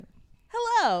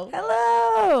Hello.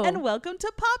 Hello. And welcome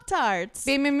to Pop Tarts.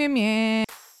 I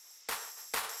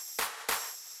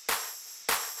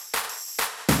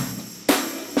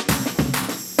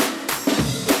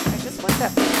just want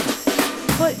that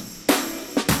foot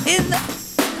in the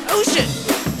ocean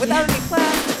without any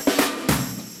plaster.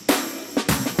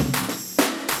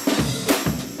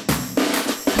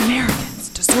 Americans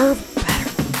deserve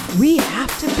better. We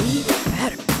have to be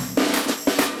better.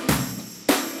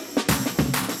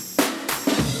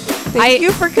 Thank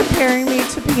you for comparing me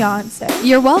to Beyonce.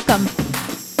 You're welcome.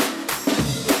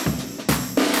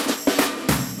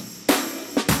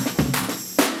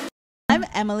 I'm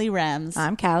Emily Rems.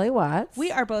 I'm Callie Watts. We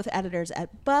are both editors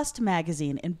at Bust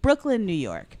Magazine in Brooklyn, New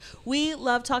York. We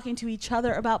love talking to each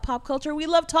other about pop culture. We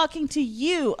love talking to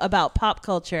you about pop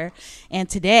culture. And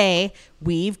today,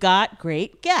 we've got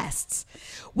great guests.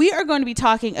 We are going to be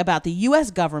talking about the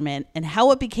U.S. government and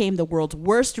how it became the world's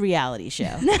worst reality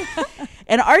show.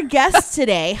 And our guests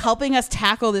today, helping us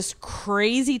tackle this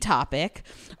crazy topic,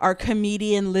 are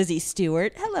comedian Lizzie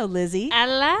Stewart. Hello, Lizzie.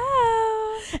 Hello.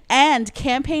 And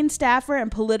campaign staffer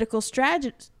and political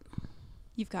strategist.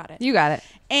 You've got it. You got it.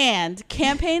 And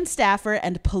campaign staffer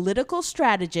and political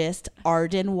strategist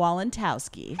Arden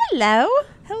Walentowski. Hello.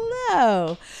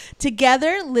 Hello.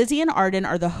 Together, Lizzie and Arden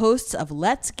are the hosts of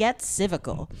Let's Get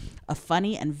Civical, a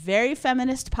funny and very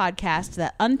feminist podcast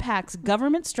that unpacks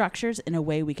government structures in a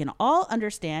way we can all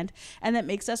understand and that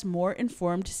makes us more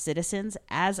informed citizens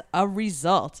as a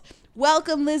result.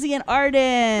 Welcome, Lizzie and Arden.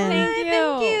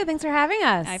 Thank you. Thanks for having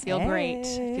us. I feel great.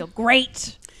 I feel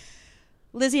great.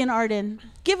 Lizzie and Arden,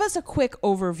 give us a quick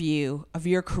overview of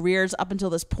your careers up until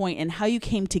this point and how you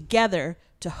came together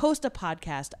to host a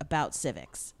podcast about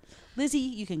civics. Lizzie,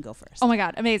 you can go first. Oh my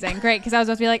God, amazing. Great, because I was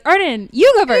about to be like, Arden,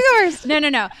 you go first.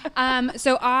 No.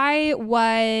 So I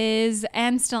was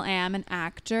and still am an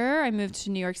actor. I moved to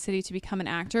New York City to become an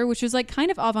actor, which was like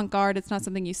kind of avant-garde. It's not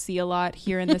something you see a lot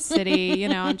here in the city. You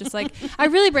know, I'm just like, I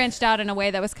really branched out in a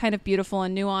way that was kind of beautiful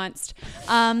and nuanced.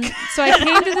 So I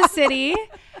came to the city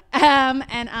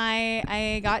and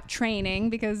I got training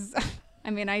because... I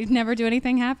mean, I never do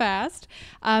anything half-assed.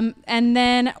 And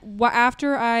then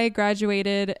after I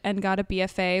graduated and got a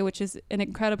BFA, which is an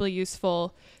incredibly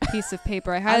useful piece of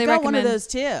paper, I highly recommend. I've got one of those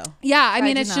too. Yeah, I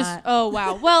mean, do it's not. just, oh,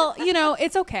 wow. Well, you know,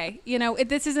 it's okay. You know,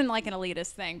 this isn't like an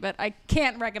elitist thing, but I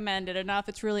can't recommend it enough.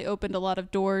 It's really opened a lot of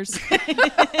doors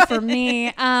for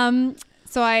me.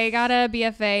 So I got a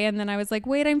BFA and then I was like,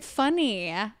 wait, I'm funny.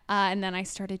 And then I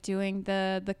started doing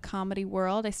the comedy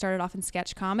world. I started off in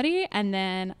sketch comedy and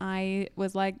then I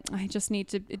was like, it just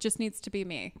needs to be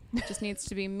me. It just needs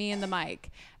to be me and the mic.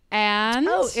 And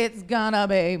it's gonna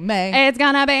be May. it's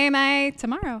gonna be May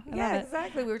tomorrow. I love it.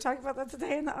 Exactly. We were talking about that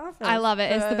today in the office. I love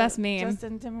it. It's the best meme.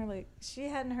 Justin Timberlake. She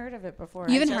hadn't heard of it before.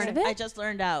 You haven't heard of it? I just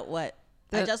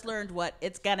learned what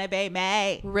it's gonna be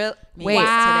May. Wait.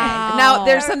 Wow. Today. Now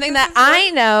there's something that I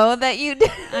know that you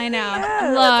did. I know.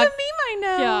 Yeah, Look. that's a meme I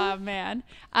know. Yeah, man.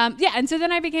 And so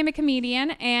then I became a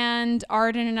comedian and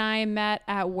Arden and I met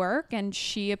at work and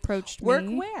she approached Work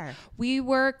me. where? We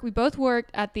both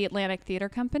worked at the Atlantic Theater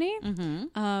Company.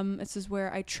 Mm-hmm. This is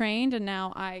where I trained and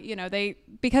now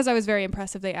because I was very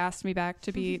impressive, they asked me back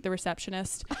to be the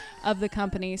receptionist of the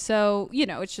company. So, you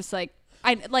know, it's just like,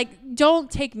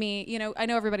 don't take me, you know, I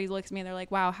know everybody looks at me and they're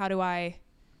like, wow, how do I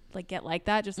like get like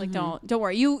that? Just like, don't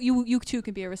worry. You too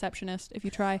can be a receptionist if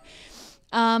you try.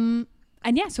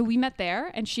 And yeah, so we met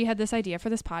there and she had this idea for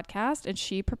this podcast and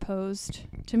she proposed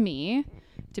to me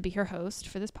to be her host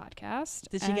for this podcast.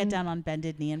 Did she get down on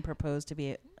bended knee and propose to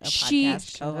be a She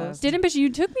podcast co-host? didn't, but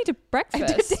you took me to breakfast. I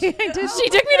did. She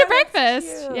took me to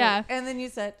breakfast. Cute. Yeah. And then you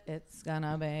said, it's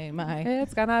gonna be May.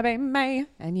 It's gonna be May.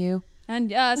 And you.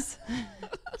 And yes.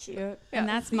 Cute. And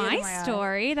that's my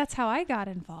story. That's how I got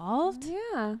involved.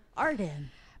 Yeah.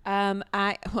 Arden.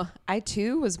 I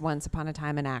too was once upon a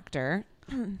time an actor.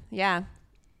 Yeah.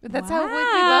 But that's how we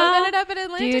Wow. both ended up at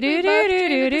Atlantic. We both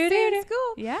trained at the same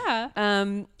school. Yeah.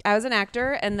 I was an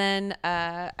actor and then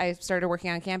I started working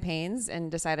on campaigns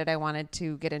and decided I wanted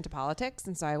to get into politics.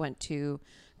 And so I went to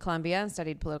Columbia and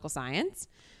studied political science.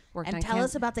 And tell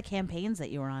us about the campaigns that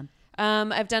you were on.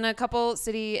 I've done a couple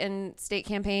city and state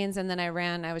campaigns, and then I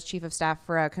was chief of staff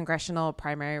for a congressional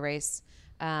primary race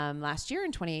last year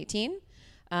in 2018.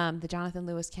 The Jonathan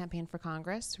Lewis campaign for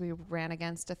Congress. We ran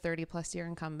against a 30-plus year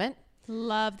incumbent.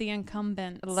 Love the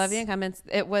incumbents. Love the incumbents.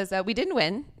 It was, we didn't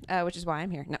win, which is why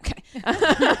I'm here. No, okay.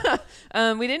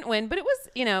 We didn't win, but it was,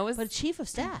 you know, it was. But chief of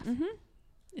staff. Mm-hmm.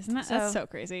 Isn't that, that's so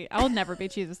crazy. I'll never be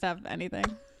chief of staff of anything.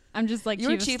 I'm just like chief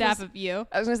of staff of you.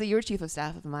 I was going to say, you were chief of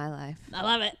staff of my life. I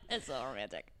love it. It's so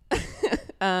romantic.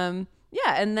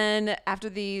 Yeah. And then after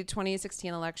the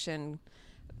 2016 election,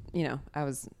 I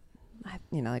was,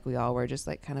 like we all were just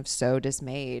like kind of so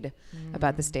dismayed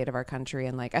about the state of our country.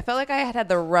 And like, I felt like I had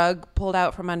the rug pulled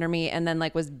out from under me and then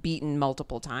like was beaten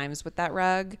multiple times with that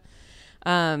rug.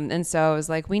 And so I was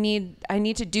like, I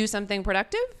need to do something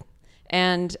productive.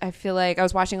 And I feel like I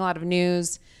was watching a lot of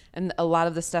news, and a lot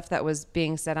of the stuff that was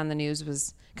being said on the news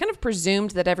was kind of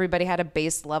presumed that everybody had a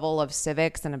base level of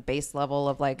civics and a base level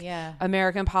of like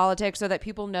American politics, so that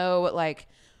people know like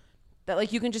that,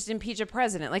 like you can just impeach a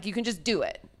president, like you can just do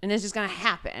it and it's just going to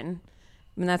happen.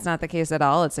 I mean, that's not the case at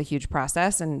all. It's a huge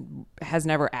process and has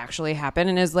never actually happened,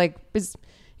 and is it's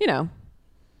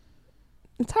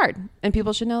hard, and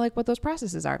people should know like what those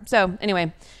processes are. So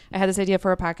anyway, I had this idea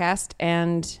for a podcast,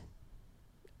 and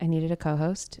I needed a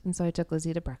co-host, and so I took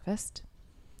Lizzie to breakfast.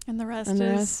 And the rest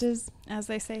is, as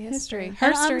they say, history.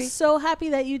 And I'm so happy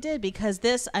that you did, because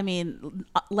this, I mean,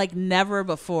 like never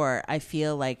before, I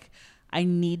feel like I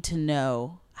need to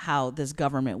know how this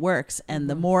government works. And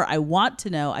the more I want to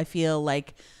know, I feel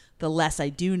like the less I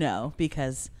do know,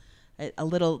 because a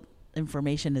little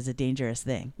information is a dangerous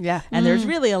thing. Yeah. And there's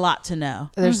really a lot to know.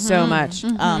 There's so much.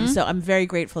 So I'm very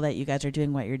grateful that you guys are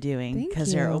doing what you're doing, because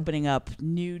Thank they're you. opening up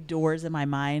new doors in my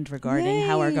mind regarding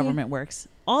how our Yay. government works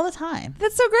all the time.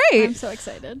 That's so great. I'm so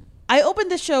excited. I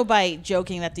opened the show by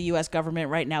joking that the U.S. government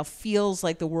right now feels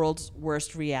like the world's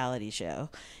worst reality show.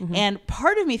 And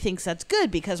part of me thinks that's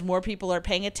good, because more people are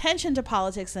paying attention to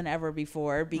politics than ever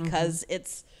before, because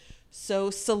it's so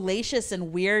salacious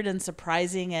and weird and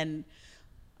surprising and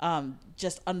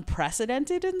just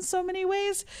unprecedented in so many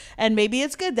ways. And maybe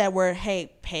it's good that we're,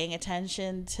 paying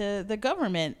attention to the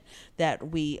government that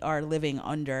we are living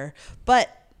under.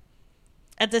 But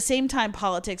at the same time,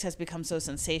 politics has become so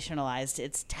sensationalized,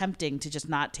 it's tempting to just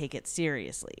not take it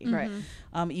seriously. Right.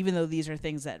 Even though these are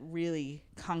things that really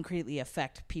concretely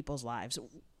affect people's lives.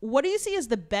 What do you see as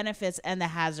the benefits and the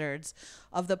hazards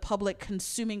of the public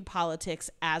consuming politics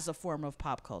as a form of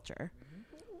pop culture?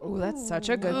 Oh, that's such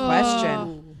a good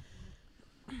question.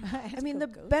 I mean, the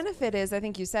benefit is, I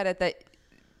think you said it, that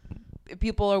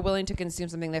people are willing to consume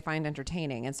something they find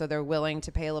entertaining. And so they're willing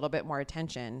to pay a little bit more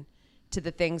attention to the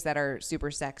things that are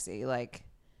super sexy. Like,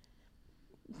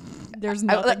 There's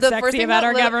nothing sexy about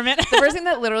our government. The first thing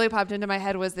that literally popped into my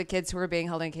head was the kids who were being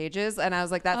held in cages. And I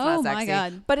was like, that's not sexy. My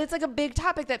God. But it's like a big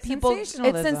topic that people, it's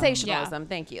sensationalism.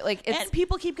 Thank you. Like, it's, And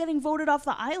people keep getting voted off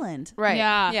the island. right.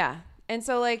 Yeah. Yeah. And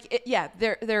so like,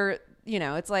 they're,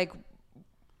 it's like,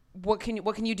 what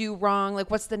can you do wrong?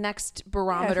 Like, what's the next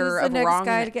barometer who's of the next wrong?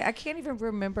 guy to get? I can't even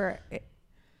remember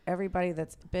everybody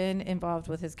that's been involved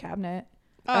with his cabinet.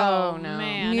 Oh, no.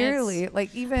 Man, Nearly,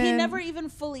 like even He never even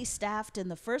fully staffed in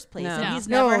the first place. No. And he's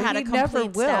No, never had a he never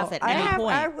complete will. staff at any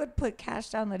point. I would put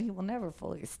cash down that he will never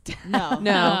fully staff. No,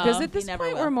 No, because at he this never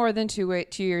point will. we're more than 2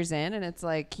 years in, and it's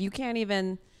like you can't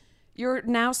even. You're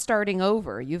now starting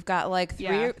over. You've got like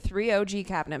three OG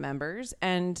cabinet members,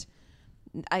 and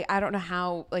I don't know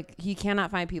how, like, he cannot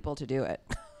find people to do it.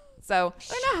 So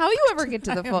I don't know how you ever get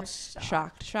to the full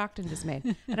shocked and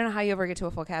dismayed. I don't know how you ever get to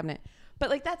a full cabinet, but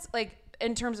like that's like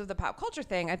in terms of the pop culture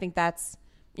thing. I think that's,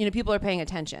 people are paying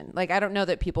attention. Like, I don't know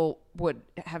that people would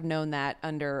have known that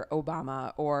under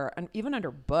Obama or even under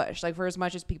Bush. Like, for as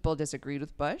much as people disagreed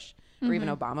with Bush or even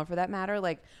Obama for that matter,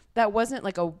 like that wasn't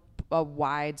like a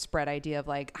widespread idea of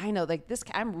like, I know, like this,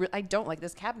 I don't like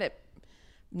this cabinet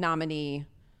nominee.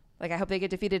 Like, I hope they get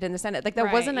defeated in the Senate. Like,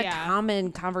 that wasn't a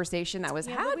common conversation that was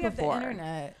had we have before. the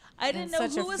internet. I didn't know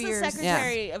Such a who was the fierce-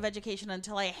 Secretary of Education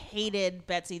until I hated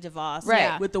Betsy DeVos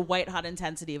Right. with the white hot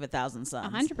intensity of 1,000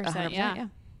 Suns. 100%. Yeah.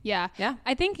 Yeah.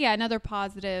 I think, another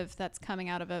positive that's coming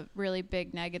out of a really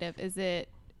big negative is it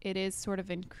is sort of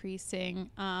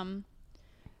increasing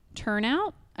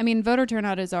turnout. I mean, voter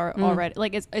turnout is already,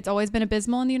 like, it's always been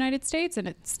abysmal in the United States, and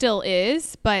it still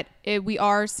is, but we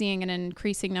are seeing an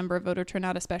increasing number of voter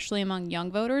turnout, especially among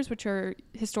young voters, which are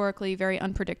historically very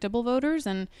unpredictable voters,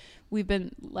 and we've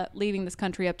been leaving this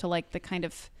country up to like the kind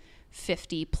of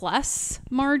 50 plus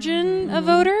margin of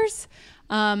voters.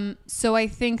 So I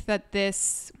think that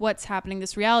what's happening,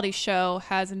 this reality show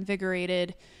has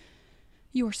invigorated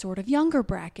your sort of younger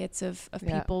brackets of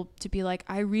people to be like,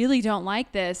 I really don't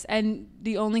like this, and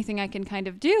the only thing I can kind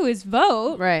of do is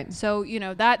vote. Right. So,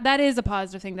 that is a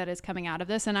positive thing that is coming out of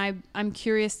this, and I'm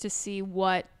curious to see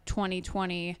what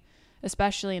 2020,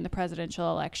 especially in the presidential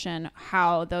election,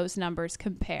 how those numbers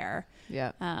compare.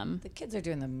 Yeah. The kids are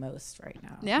doing the most right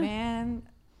now. Yeah. Man,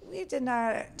 we did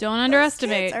not. Don't those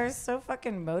underestimate. Kids are so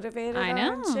fucking motivated. I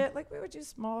know. On shit. Like, we would do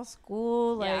small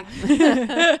school, like,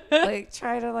 Yeah. like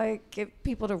try to like get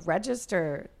people to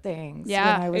register things.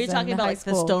 Yeah. when I Are was you talking in about high like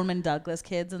the school. Stoneman Douglas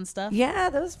kids and stuff? Yeah,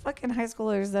 those fucking high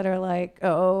schoolers that are like,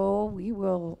 oh,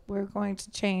 we're we're going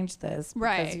to change this because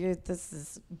Right. this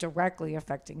is directly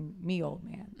affecting me, old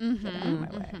man. Get out of my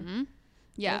way.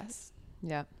 Yes.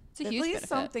 Yeah. It's a At huge least benefit.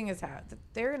 something is happening.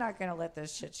 They're not going to let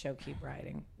this shit show keep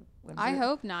riding. When I we're-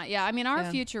 hope not. Yeah. I mean, our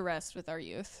Yeah. future rests with our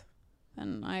youth.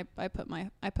 And I put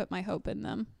my hope in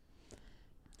them.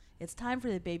 It's time for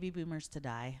the baby boomers to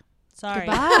die. Sorry.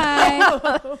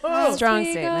 Goodbye. Strong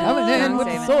we statement. go. Coming in Strong with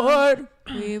the statement. sword.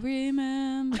 We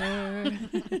remember.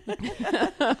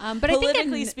 But I think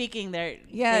Politically in, speaking,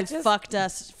 Yeah, they've just- fucked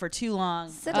us for too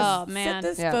long. Oh, man. Set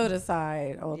this Yeah. vote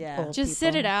aside, old just sit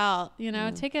people. it out. You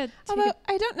know, take a. Although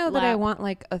I don't know that I lap. want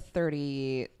like a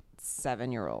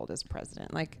 37-year-old as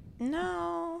president. Like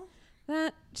No,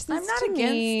 that. Just I'm seems not to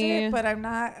against me- it, but I'm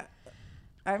not.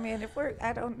 I mean,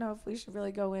 I don't know if we should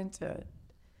really go into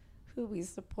who we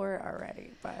support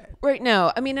already, but Right.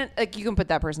 No, I mean, like you can put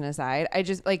that person aside. I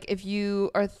just like if you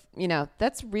are,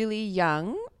 that's really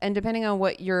young, and depending on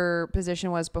what your position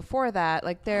was before that,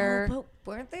 like they're. but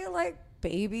weren't they like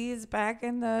babies back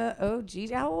in the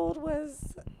OG? How old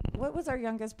was? What was our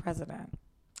youngest president?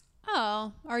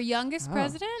 Oh, our youngest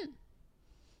president?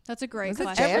 That's a great Was it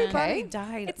question. JFK? Everybody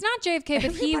died. It's not JFK,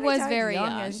 but he Everybody was died very young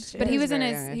young. as shit. But he He was was in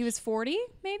very his, young. he was 40,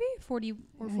 maybe 40 or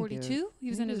I think 42. He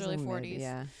was in his early 40s.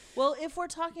 Yeah. Well, if we're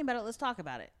talking about it, let's talk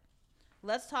about it.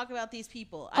 Let's talk about these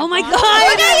people. Oh my want-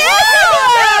 God!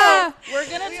 We're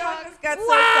gonna We talk. almost got so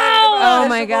Wow. excited about Oh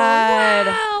my vegetables. God.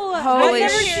 Wow! Holy I've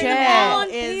never seen them all on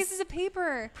shit. Is- pieces of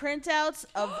paper. Printouts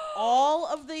of all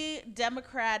of the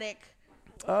Democratic.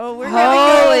 Oh, we're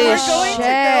Holy going to go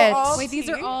shit. all Wait, these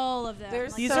are team. all of them.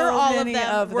 There's Like, These so are all of many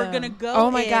them. of We're them. gonna go.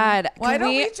 Oh my in. God. Why Can don't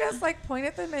we- we just like point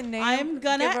at them and name? I'm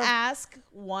gonna give 'em- ask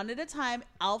one at a time,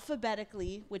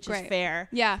 alphabetically, which Great. is fair.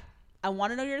 yeah. I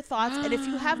want to know your thoughts, and if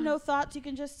you have no thoughts, you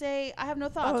can just say I have no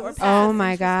thoughts Oh, or this pass. Oh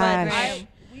my But gosh.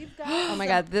 we've got. Oh my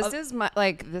God. This is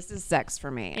this is sex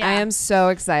for me. Yeah. I am so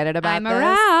excited about I'm this.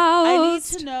 aroused. I need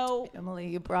to know Emily,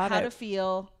 you brought how it. to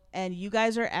feel, and you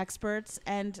guys are experts,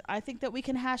 and I think that we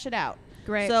can hash it out.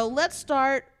 Great. So let's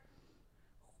start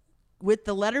with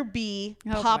the letter B,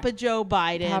 Oh, Papa boy. Joe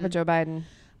Biden. Papa Joe Biden.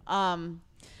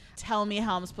 Tell me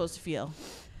how I'm supposed to feel.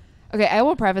 Okay, I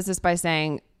will preface this by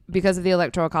saying because of the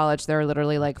Electoral College, there are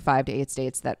literally like 5 to 8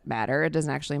 states that matter. It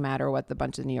doesn't actually matter what the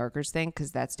bunch of New Yorkers think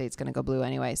because that state's going to go blue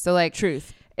anyway. So like,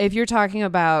 Truth. if you're talking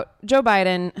about Joe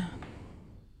Biden,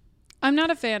 I'm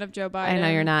not a fan of Joe Biden. I know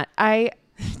you're not.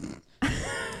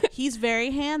 He's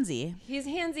very handsy. He's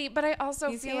handsy, but I also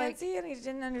He's feel like fancy and he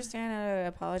didn't understand how to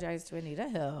apologize to Anita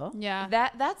Hill. Yeah.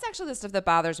 that's actually the stuff that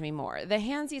bothers me more. The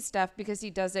handsy stuff because he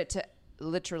does it to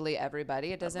literally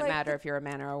everybody. It doesn't like, matter if you're a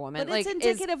man or a woman. But like it's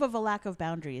indicative of a lack of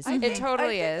boundaries. It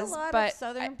totally I think is, A lot but of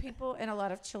Southern people and a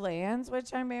lot of Chileans,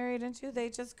 which I'm married into, they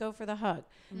just go for the hug.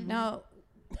 Now,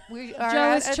 we are Joe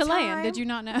at is a Chilean. time- Did you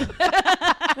not know?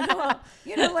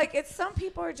 Well, like it's some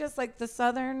people are just like the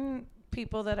Southern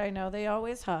people that I know. They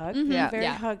always hug. Yeah. Very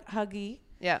Yeah. huggy.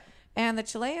 yeah, And the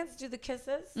Chileans do the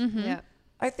kisses. yeah.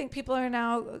 I think people are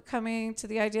now coming to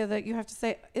the idea that you have to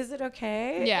say, "Is it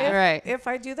okay? Yeah. if, Right. if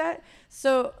I do that?"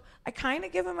 So I kind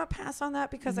of give him a pass on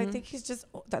that because I think he's just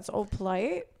that's old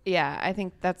polite. Yeah, I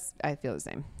think I feel the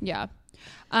same. Yeah.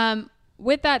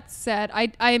 With that said,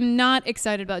 I'm not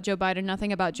excited about Joe Biden.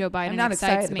 Nothing about Joe Biden I'm not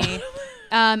excites excited. me.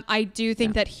 I do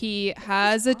think that he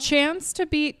has a chance to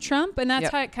beat Trump, and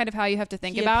that's Yep. kind of how you have to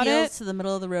think he about appeals it. to the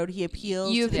middle of the road. He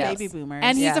appeals You- to the Yes. baby boomers.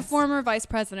 And he's a Yes. former vice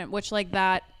president, which like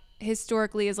that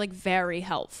historically is like very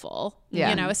helpful. Yeah.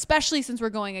 You know, especially since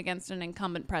we're going against an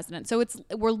incumbent president. So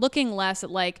we're looking less at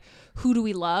like who do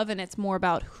we love, and it's more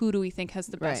about who do we think has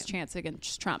the best Right. chance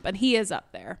against Trump, and he is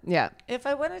up there. Yeah, If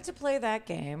I wanted to play that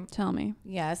game, Tell me.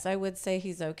 yes, I would say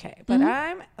he's okay. But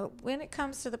when it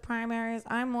comes to the primaries,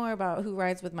 I'm more about who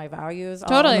rides with my values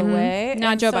Totally. all the Mhm. way.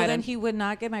 Not And Joe so then Biden. he would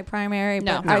not get my primary,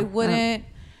 No. but I No. wouldn't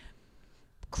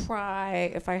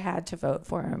cry if I had to vote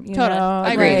for him. You Totally. know?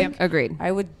 I agree with Like, you. agreed.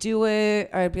 I would do it.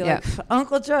 I'd be Yeah. like,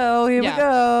 Uncle Joe, here Yeah. we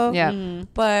go. Yeah.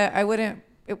 But I wouldn't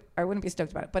be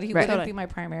stoked about it. But he Right. wouldn't Totally. be my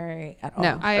primary at all.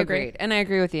 No, I agree. agreed. And I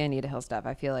agree with the Anita Hill stuff.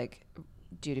 I feel like,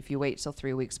 dude, if you wait till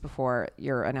 3 weeks before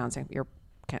you're announcing your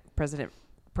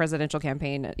presidential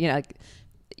campaign, like,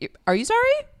 are you sorry?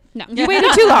 No. You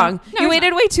waited too long. You he's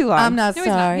waited way too long. I'm not No, he's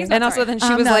not. sorry. He's not And also, sorry. then she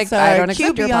I'm was not like, sorry. I don't Cue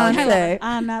accept your apology. Beyonce.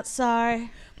 I'm not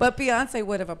sorry. But Beyonce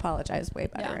would have apologized way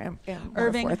better. Yeah. And more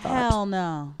Irving, forethought. hell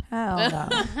no. Hell no.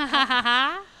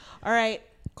 All right.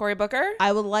 Cory Booker?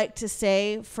 I would like to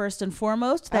say, first and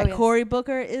foremost, that Oh, yes. Cory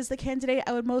Booker is the candidate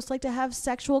I would most like to have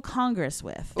sexual congress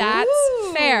with. That's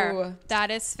Ooh. fair. That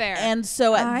is fair. And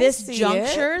so at I this see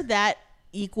juncture, that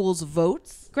equals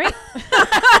votes. great.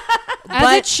 As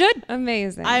But it should.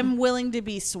 Amazing. I'm willing to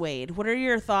be swayed. What are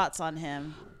your thoughts on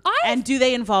him? And do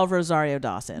they involve Rosario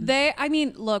Dawson? I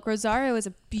mean, look, Rosario is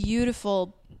a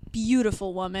beautiful,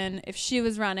 beautiful woman. If she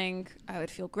was running, I would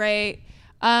feel great.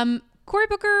 Cory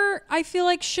Booker, I feel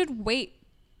like should wait.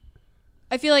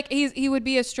 I feel like he would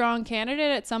be a strong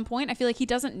candidate at some point. I feel like he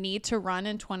doesn't need to run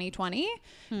in 2020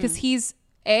 because he's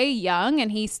young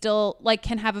and he still like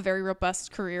can have a very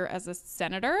robust career as a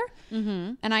senator.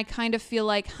 And I kind of feel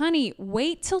like, honey,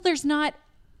 wait till there's not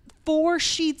 4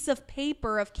 sheets of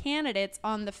paper of candidates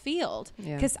on the field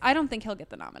because I don't think he'll get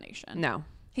the nomination. No.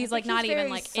 He's like not even very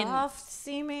like soft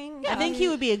seeming. I think he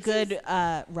would be a good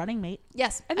running mate.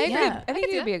 Yes, I think, Yeah. I think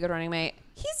he would be a good running mate.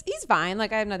 He's fine.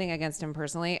 Like I have nothing against him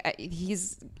personally.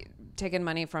 He's taken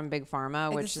money from Big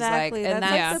Pharma, which Exactly. is like, and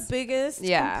that's that's like the biggest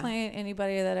Yeah. complaint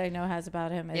anybody that I know has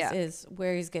about him is, Yeah. is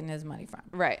where he's getting his money from.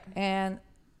 right. And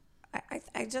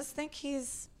I just think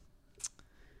he's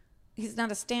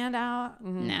not a standout.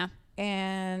 nah.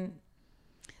 And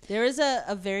There is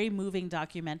a very moving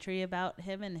documentary about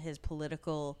him and his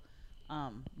political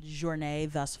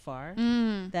journée thus far.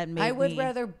 That made I would me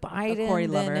rather Cory Biden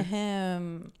lover. than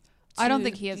him. I don't to,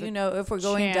 think he has a You know, if we're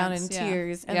going down in chance, yeah.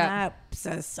 tears, and Yeah. that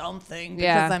says something because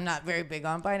Yeah. I'm not very big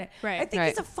on Biden. Right. I think Right.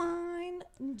 he's a fine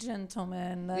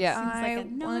gentleman that Yeah. Seems I like a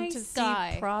want to nice see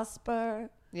guy. prosper,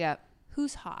 Yeah.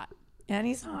 Who's hot? and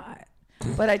he's hot.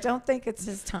 But I don't think it's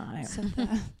his time.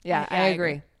 Yeah. I I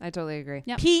agree. agree. I totally agree.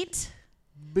 Yep. Pete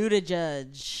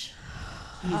Buttigieg.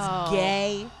 He's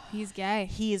gay. He's gay.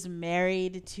 He is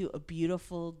married to a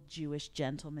beautiful Jewish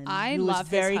gentleman I who love is his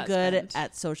very good husband.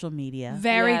 at social media.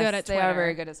 Very Yes, good at They Twitter. are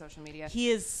very good at social media.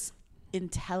 He is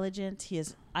intelligent. He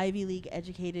is Ivy League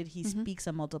educated. He Mm-hmm. speaks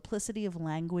a multiplicity of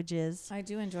languages. I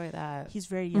do enjoy that. He's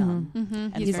very young. Mm-hmm.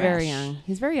 And He's fresh. very young.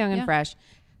 He's very young Yeah. and fresh.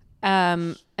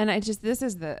 And I just this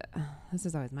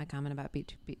is always my comment about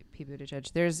Pete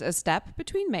Buttigieg. There's a step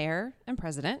between mayor and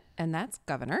president, and that's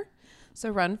governor. So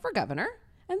run for governor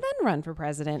and then run for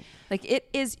president. Like it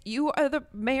is, you are the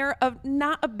mayor of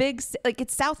not a big like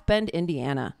it's South Bend,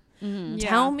 Indiana.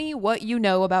 Tell me what you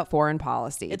know about foreign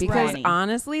policy, It's because Ronnie.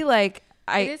 honestly, like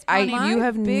is I Ronnie. you My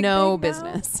have big, no big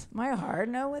business. No, my hard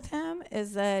no with him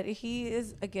is that he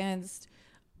is against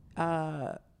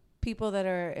people that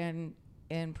are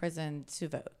in prison to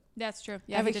vote. That's true. I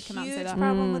Yeah, have he a did come out and say huge that.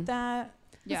 problem with that.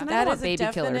 Yeah. Listen, I That don't is want a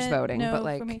baby killers definite voting, no but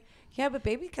like for me. Yeah, but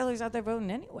baby killers out there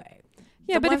voting anyway.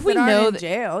 Yeah, The but ones if we that aren't know in that-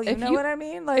 jail, you if know you- what I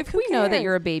mean? Like, if we who know that cares?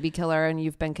 you're a baby killer and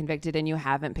you've been convicted and you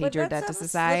haven't paid But your that's debt to a slippery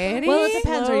society, Well, it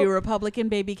depends. Are you a slope. Republican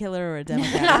baby killer or a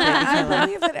Democratic I baby killer?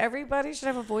 believe that everybody should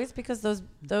have a voice because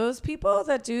those people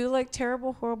that do like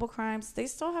terrible, horrible crimes, they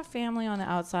still have family on the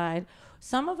outside.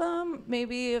 Some of them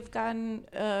maybe have gotten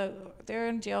they're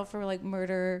in jail for like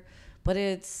murder, but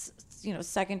it's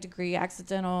second degree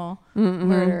accidental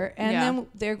murder, and Yeah. then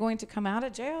they're going to come out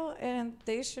of jail and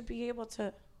they should be able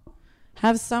to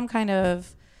have some kind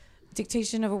of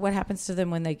dictation over what happens to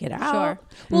them when they get out. Sure.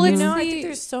 Well, You it's know, I the- think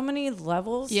there's so many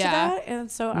levels Yeah. to that,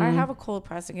 and so I have a cold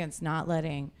press against not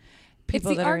letting It's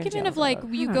people the that are in argument jail of like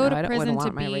vote. you don't go know. to I wouldn't prison to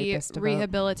want my be rapist to vote.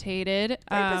 rehabilitated.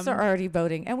 Rapists are already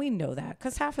voting, and we know that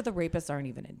because half of the rapists aren't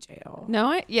even in jail.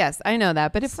 No, yes, I know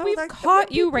that. But if So, we've like,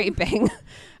 caught you raping,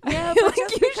 Yeah, I but feel like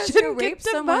just you because you shouldn't rape get to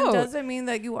someone vote. doesn't mean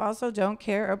that you also don't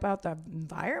care about the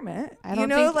environment. I don't you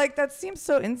know, think- like that seems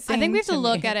so insane. I think we have to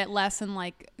look me. at it less in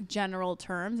like general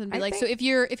terms and be I like, so think-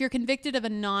 if you're convicted of a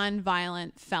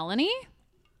non-violent felony,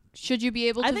 should you be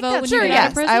able I to think vote that's when sure, you get out of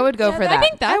yes, prison? I would go Yeah, for I that.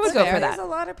 think that's I would go fair. for There's that. a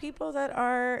lot of people that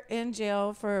are in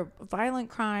jail for violent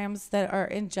crimes that are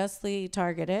unjustly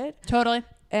targeted. Totally.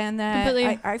 And that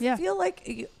Completely, I yeah. feel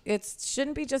like it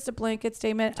shouldn't be just a blanket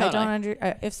statement. Totally. I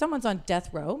don't if someone's on death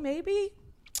row, maybe.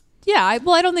 Yeah. I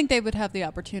don't think they would have the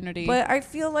opportunity. But I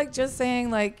feel like just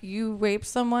saying like you rape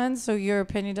someone, so your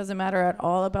opinion doesn't matter at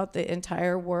all about the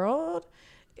entire world,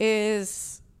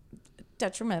 is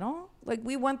detrimental. Like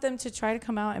we want them to try to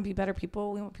come out and be better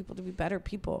people. We want people to be better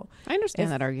people. I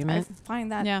understand that argument. I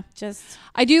find that Yeah. just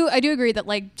I do agree that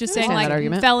like just saying understand like that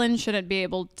argument. felons shouldn't be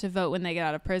able to vote when they get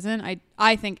out of prison.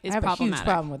 I think is I have problematic. a huge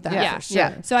problem with that. Yeah. for sure.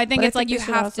 Yeah. So I think But it's like they you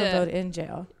should have also to vote in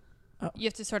jail. you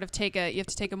have to sort of take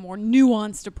a more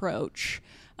nuanced approach.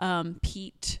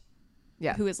 Pete,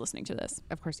 Yeah. who is listening to this,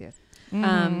 Of course, yes.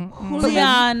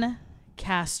 Julian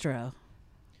Castro.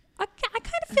 I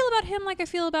kind of feel about him like I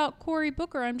feel about Cory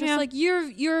Booker. I'm just Yeah. like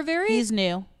you're very He's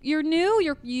new. you're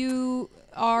new. You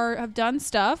have done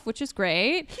stuff, which is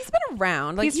great. He's been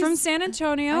around. Like He's from San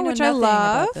Antonio, I know which I nothing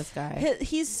love. about this guy.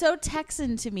 He's so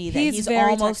Texan to me that He's he's very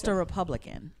almost Texan. a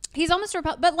Republican. He's almost a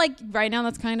but like right now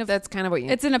that's kind of what you.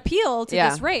 it's an appeal to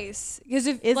Yeah. this race because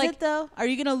if Is like it though? Are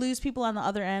you going to lose people on the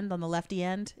other end, on the lefty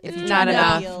end? If you Not try to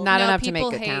enough. appeal- Not no, enough to make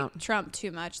people it hate count. Trump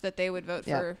too much that they would vote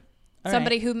Yeah. for All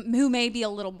somebody who may be a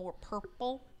little more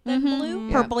purple than blue.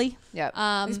 Purpley. Yeah.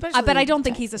 But I don't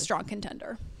think he's a strong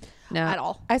contender No. at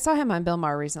all. I saw him on Bill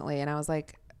Maher recently, and I was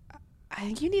like, I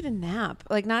think you need a nap.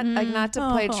 Like not to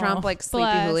play Trump like Sleepy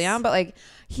bless. Julian, but like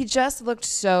he just looked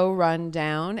so run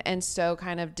down and so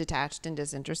kind of detached and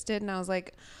disinterested. And I was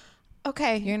like,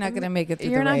 okay, You're not going to make it through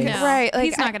You're the not race. gonna, No. right? Like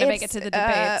He's not going to make it it's, to the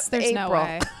debates. There's no April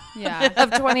way. Yeah.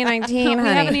 of 2019. We honey.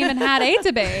 haven't even had a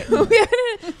debate.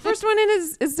 First one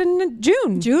is in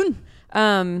June.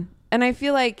 And I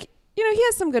feel like, you know, he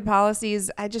has some good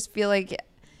policies. I just feel like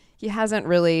he has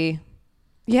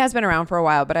been around for a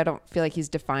while, but I don't feel like he's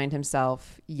defined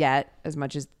himself yet as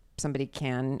much as somebody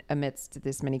can amidst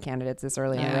this many candidates this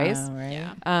early in the race. Right.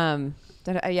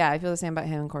 Yeah. I feel the same about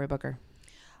him and Cory Booker.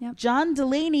 John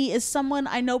Delaney is someone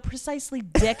I know precisely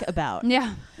dick about.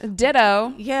 Yeah.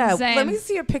 Ditto. Yeah. Same. Let me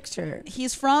see a picture.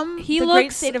 He's from He the great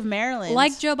looks state of Maryland.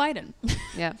 Like Joe Biden.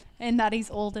 Yeah. And that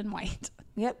he's old and white.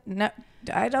 Yep. No,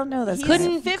 I don't know this. He's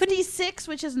guy. 56,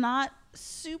 which is not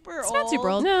super It's old. not super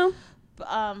old. No.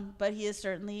 But he is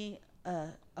certainly a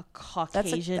That's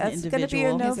Caucasian going individual. to be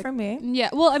a no from me. Yeah.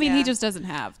 Well, I mean, he Yeah. just doesn't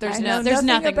have. There's I know there's nothing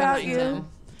nothing about behind you. him.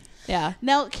 Yeah.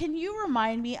 Now, can you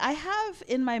remind me? I have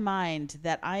in my mind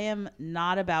that I am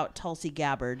not about Tulsi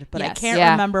Gabbard, but I Yes. can't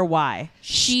Yeah. remember why.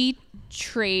 She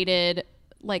traded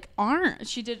like arms.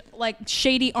 She did like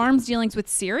shady arms dealings with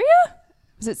Syria.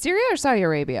 Is it Syria or Saudi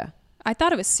Arabia? I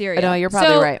thought it was Syria. No, you're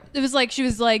probably right. It was like she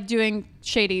was like doing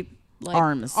shady like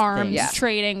Arms things. Yeah.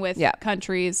 trading with Yeah.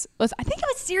 countries. I think it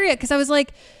was Syria because I was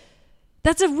like,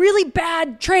 that's a really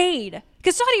bad trade.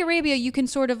 Because Saudi Arabia, you can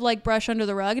sort of like brush under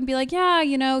the rug and be like, yeah,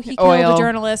 you know, he killed Oil. a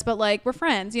journalist, but like we're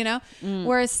friends, you know.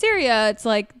 Whereas Syria, it's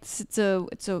like it's a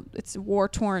war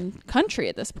torn country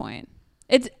at this point.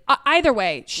 It's either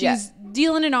way, she's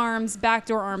dealing in arms,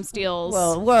 backdoor arms deals.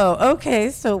 Whoa. Okay.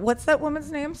 So what's that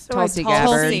woman's name? So Tulsi I Gabbard.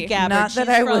 Tulsi Gabbard. Not that She's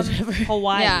I would from ever-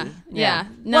 Hawaii. yeah.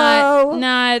 Whoa.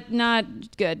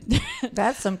 Not good.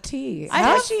 That's some tea. I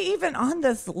How's have- she even on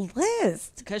this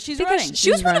list? Because she's Because running. she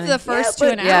was one of the first to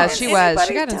but announce. Yeah, didn't she was.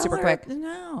 She anybody got in tell super her? quick.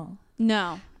 No.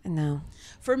 No. No.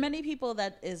 For many people,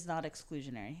 that is not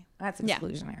exclusionary. That's Yeah.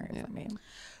 exclusionary for me.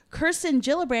 Kirsten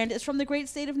Gillibrand is from the great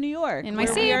state of New York, In my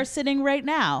where we state. are sitting right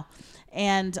now.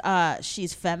 And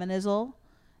she's feminism,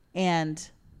 and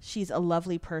she's a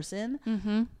lovely person.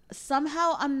 Mm-hmm.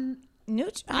 Somehow I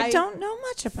I don't know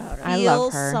much about her. I feel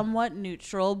love her. somewhat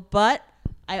neutral, but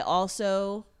I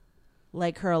also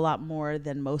like her a lot more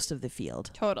than most of the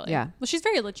field. Totally. Yeah. Well, she's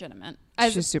very legitimate.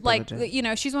 She's super like legit. you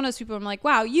know, she's one of those people. I'm like,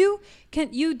 wow, you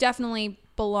definitely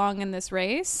belong in this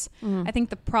race. I think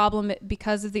the problem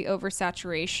because of the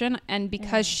oversaturation and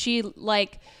because she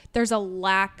like there's a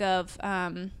lack of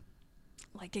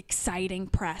like exciting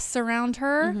press around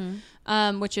her,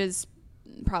 which is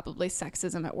probably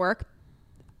sexism at work.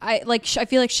 I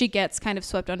feel like she gets kind of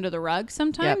swept under the rug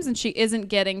sometimes, and she isn't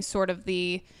getting sort of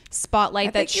the spotlight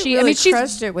I that think she. you really I mean, she's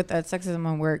crushed it with that sexism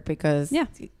on work because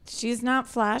she's not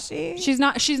flashy. She's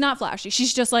not flashy.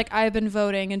 She's just like, I've been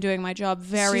voting and doing my job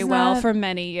very She's well not for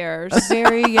many years. a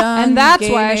very young, And that's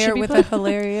gay why I should mayor be with put- a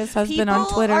hilarious husband People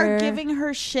on Twitter. are giving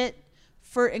her shit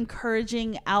for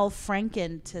encouraging Al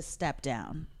Franken to step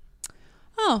down.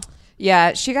 Oh,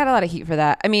 Yeah, she got a lot of heat for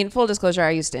that. I mean, full disclosure,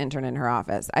 I used to intern in her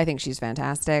office. I think she's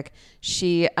fantastic.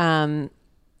 She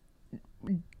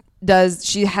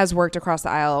has worked across the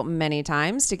aisle many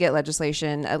times to get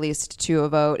legislation at least to a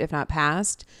vote, if not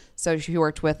passed. So she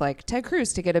worked with like Ted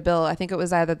Cruz to get a bill. I think it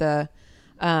was either the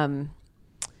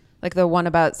like the one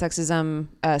about sexism,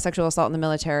 sexual assault in the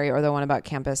military, or the one about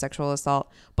campus sexual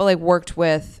assault, but like worked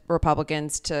with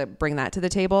Republicans to bring that to the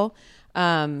table.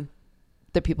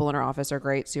 The people in her office are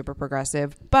great, super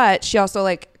progressive, but she also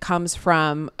like comes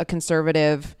from a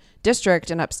conservative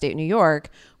district in upstate New York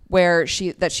where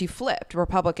she flipped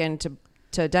Republican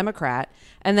to Democrat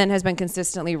and then has been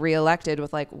consistently reelected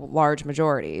with like large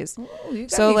majorities. Ooh, you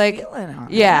got So me like, feeling her.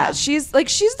 yeah, she's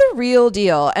the real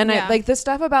deal. And Yeah. I like the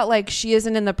stuff about like she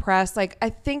isn't in the press. Like I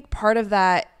think part of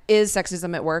that is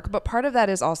sexism at work, but part of that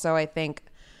is also I think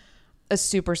a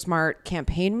super smart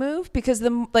campaign move because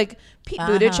Pete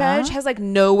Buttigieg has like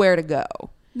nowhere to go.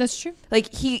 that's true.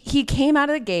 Like he came out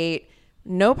of the gate,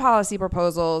 no policy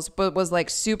proposals, but was like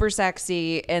super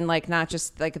sexy and like not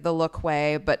just like the look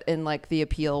way, but in like the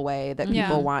appeal way that Yeah.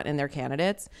 people want in their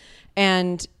candidates.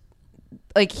 And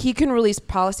like he can release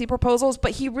policy proposals,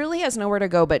 but he really has nowhere to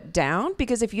go but down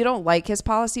because if you don't like his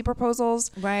policy proposals,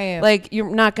 Right. like you're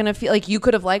not going to feel like you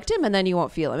could have liked him and then you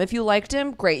won't feel him. If you liked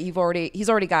him, great. He's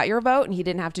already got your vote and he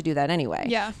didn't have to do that anyway.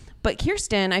 Yeah. But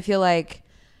Kirsten, I feel like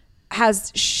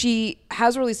has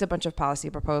released a bunch of policy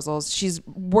proposals. She's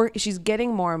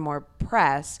getting more and more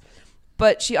press,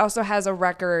 but she also has a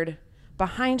record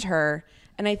behind her.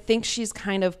 And I think she's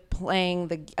kind of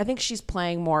she's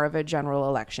playing more of a general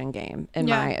election game, in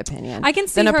my opinion. I can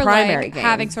see than her a primary like game.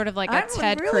 having sort of like a I'm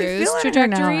Ted really Cruz feeling her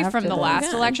now trajectory after from the this.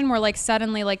 last election, where like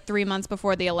suddenly like 3 months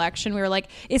before the election, we were like,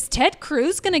 is Ted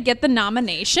Cruz going to get the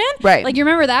nomination? Right. Like you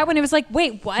remember that when it was like,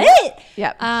 wait, what?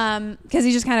 Yep. Because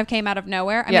he just kind of came out of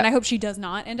nowhere. I Yep. mean, I hope she does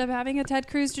not end up having a Ted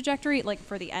Cruz trajectory, like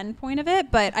for the end point of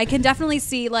it. But I can definitely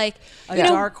see like A you know,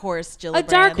 dark horse, Gillibrand. a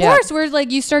dark Yeah. horse where like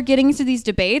you start getting into these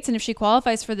debates, and if she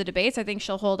qualifies for the debates, I think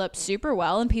she'll hold up super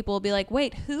well, and people will be like,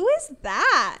 wait, who is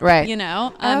that? Right. You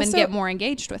know, I and also- get more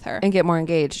engaged with her. and get more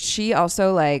engaged. She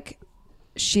also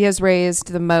she has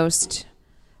raised the most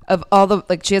of all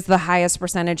the she has the highest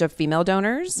percentage of female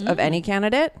donors of any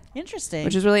candidate, Interesting.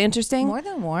 which is really interesting. More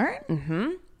than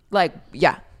Warren?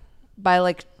 By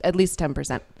at least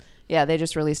 10%. Yeah, they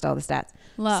just released all the stats.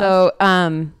 Love.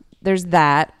 So there's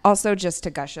that. Also, just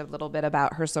to gush a little bit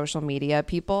about her social media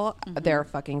people, they're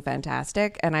fucking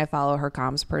fantastic. And I follow her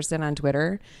comms person on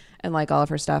Twitter and like all of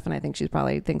her stuff. And I think she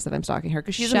probably thinks that I'm stalking her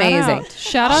because she's amazing.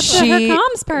 Shout out to her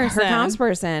comms person. Her comms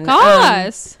person. Call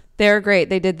us. They're great.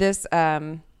 They did this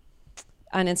on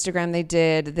Instagram. They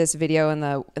did this video in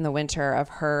the winter of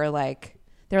her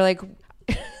they're like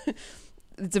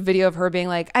it's a video of her being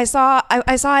like, I saw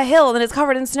a hill and it's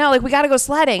covered in snow. Like, we got to go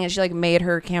sledding. And she made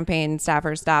her campaign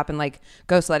staffers stop and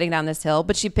go sledding down this hill.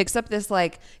 But she picks up this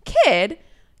kid,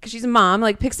 because she's a mom,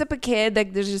 picks up a kid.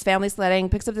 There's just family sledding,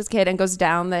 picks up this kid and goes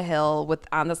down the hill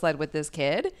on the sled with this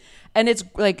kid. And it's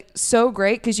so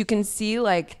great because you can see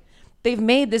they've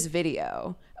made this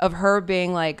video of her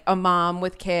being a mom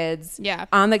with kids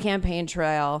on the campaign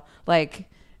trail.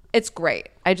 It's great.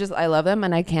 I love them,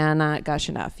 and I cannot gush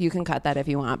enough. You can cut that if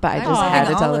you want, but I just had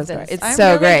to tell this story. It's I'm so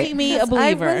really great. making me a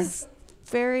believer. I was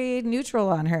very neutral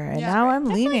on her, and now I'm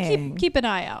leaning. Keep an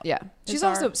eye out. Yeah. She's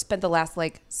Bizarre. also spent the last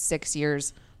 6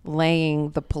 years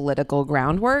laying the political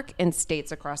groundwork in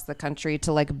states across the country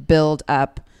to build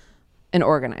up an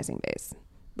organizing base.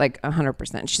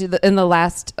 100%. She in the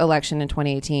last election in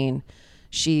 2018,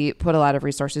 she put a lot of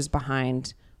resources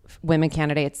behind women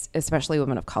candidates, especially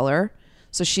women of color.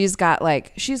 So she's got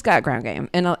ground game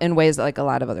in ways that a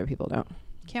lot of other people don't.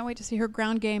 Can't wait to see her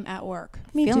ground game at work.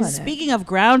 Feeling it. Speaking of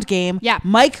ground game, Yeah.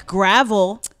 Mike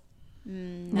Gravel.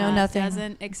 No, nothing.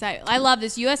 Doesn't excite. I love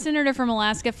this U.S. Senator from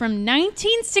Alaska from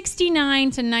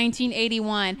 1969 to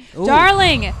 1981.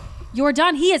 Darling, you're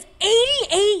done. He is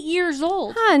 88 years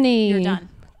old. Honey. You're done.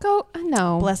 Go.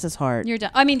 No. Bless his heart. You're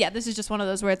done. I mean, yeah, this is just one of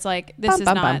those where it's this Bum, is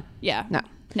bum, not. bum. Yeah. No.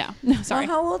 No, sorry.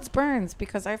 Well, how old's Burns?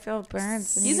 Because I feel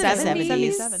Burns. He's in 70s.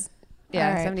 77. Yeah,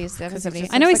 All right. 70s, 70s.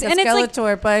 I know he's- like and a it's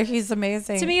Skeletor, but he's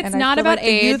amazing. To me, it's And I not feel about like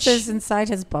the youth age. is inside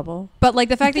his bubble. But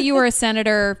the fact that you were a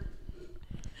senator,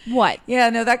 what? Yeah,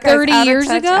 no, that guy's 30 out years of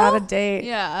touch, ago? out of date.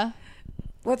 Yeah.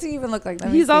 What's he even look like?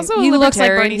 Let me He's see. also He a looks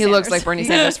like libertarian. Bernie He looks Sanders. like Bernie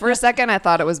Sanders. For a second, I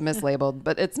thought it was mislabeled,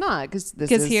 but it's not because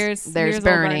here's old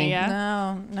Bernie.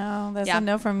 yeah. No, that's Yeah. a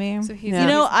no from me. So he's Yeah. You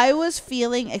know, I was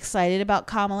feeling excited about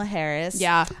Kamala Harris.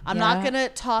 Yeah. I'm not going to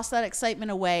toss that excitement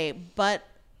away, but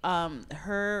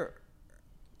her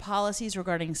policies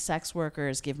regarding sex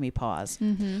workers give me pause.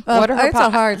 What are her it's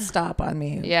a hard stop on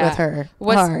me with her.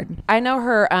 Hard. I know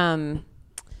her.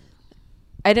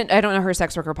 I don't know her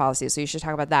sex worker policies, so you should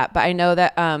talk about that. But I know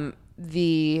that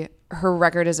her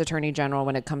record as attorney general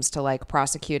when it comes to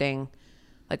prosecuting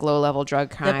low level drug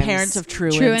crimes. The parents of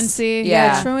truants. Truancy.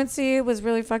 Yeah. Truancy was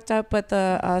really fucked up, but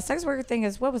the sex worker thing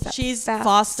is, what was that? She's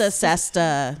Fast- Fosta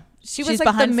Sesta. She She's was the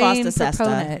behind main Fosta Sesta.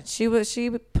 proponent. She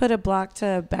put a block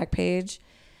to Backpage,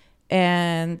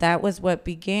 and that was what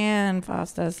began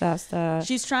Fosta Sesta.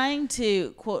 She's trying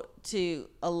to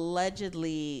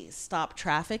allegedly stop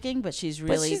trafficking, but she's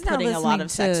really she's not putting a lot listening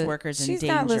of sex to- workers in She's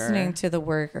danger. not listening to the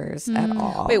workers at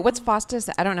all. Wait, what's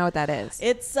FOSTA? I don't know what that is.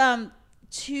 It's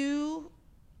two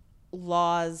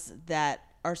laws that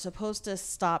are supposed to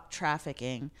stop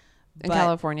trafficking In but-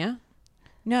 California?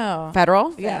 No.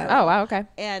 Federal? Yeah. Oh, wow. Okay.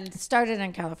 and It started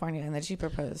in California, and then she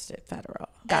proposed it federal.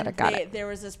 Got and it. There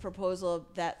was this proposal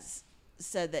that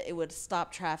said that it would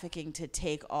stop trafficking to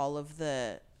take all of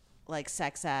the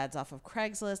sex ads off of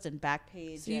Craigslist and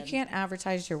Backpage. So you and- can't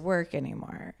advertise your work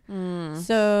anymore.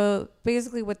 So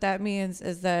basically what that means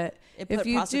is that It if put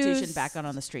you prostitution do back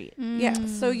on the street. Yeah,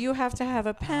 so you have to have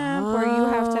a pimp, or you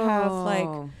have to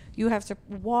have you have to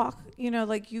walk.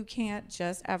 You can't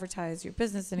just advertise your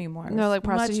business anymore. No, It's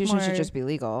much prostitution should more- just be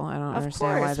legal. I don't Of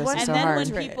understand why course. this What- is And so then hard.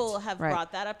 when people have Right.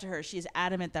 brought that up to her, she's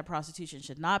adamant that prostitution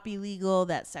should not be legal,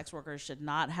 that sex workers should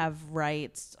not have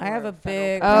rights. I have or a federal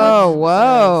big- Oh,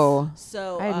 whoa.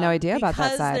 So I had no idea about that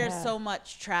because side. there's so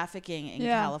much trafficking in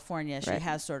Yeah. California, she Right.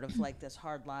 has sort of this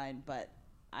hard line, but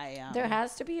There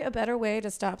has to be a better way to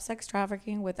stop sex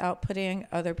trafficking without putting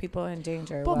other people in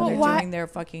danger But while they're why- doing their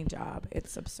fucking job.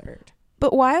 It's absurd.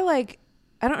 But why, like,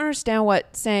 I don't understand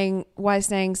why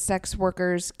saying sex work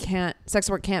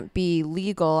can't be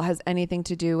legal has anything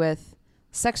to do with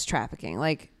sex trafficking.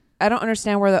 Like, I don't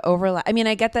understand where the overlap. I mean,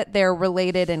 I get that they're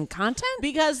related in content.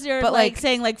 Because they're But, like like-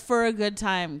 saying like for a good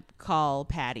time call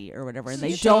Patty or whatever, and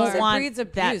they Sure. don't want Breeds that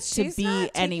abuse. to She's be not taking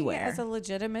it anywhere. as a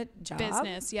legitimate job.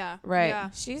 Business, yeah. Right. Yeah.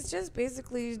 She's just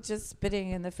basically just spitting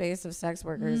in the face of sex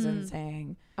workers and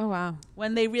saying, Oh, wow.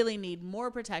 When they really need more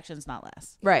protections, not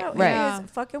less. Right, "No, right, it is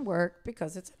fucking work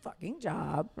because it's a fucking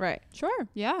job." right. Sure.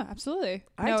 Yeah, absolutely.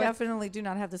 I No, definitely do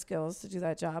not have the skills to do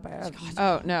that job. I have.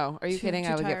 Oh, no. Are you Too- kidding? too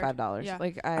I would tired. get $5. Yeah.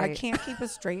 Like, I can't keep a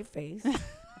straight face.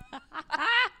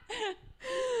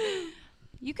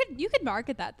 you could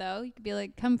market that though. You could be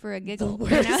like, come for a giggle. You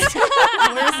know? Worst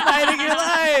night of your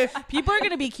life. People are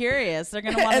going to be curious. They're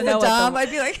going to want to As know a dom, what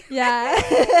I'd be like,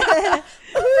 Yeah.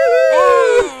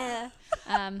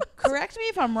 Correct me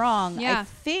if I'm wrong. I Yeah.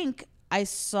 think I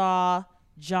saw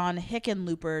John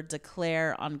Hickenlooper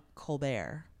declare on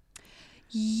Colbert.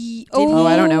 Oh,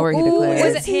 I don't know where he declared.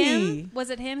 Was Is it him? he? Was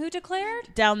it him who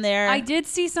declared? Down there. I did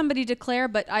see somebody declare,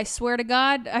 but I swear to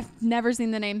God, I've never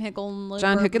seen the name Hickenlooper.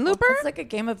 John Hickenlooper? it's like a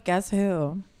game of Guess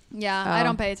Who. Yeah, I Oh.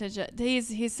 don't pay attention.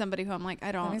 He's somebody who I'm like, I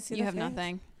me don't. see You the have face.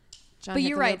 nothing. John But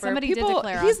you're right, Hickenlooper. somebody did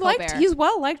declare on He's liked. Colbert. He's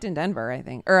well liked in Denver, I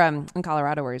think, or in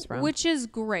Colorado, where he's from. Which is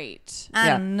great.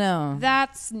 Yeah. No.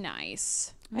 That's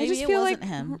nice. Maybe I just it feel wasn't like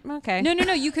him. Okay.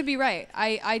 No, you could be right.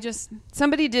 I just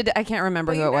Somebody did. I can't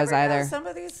remember But who you it was never know. either. Some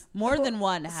of these More than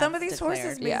one have Some of these declared.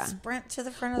 horses may Yeah. sprint to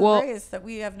the front of Well- the race that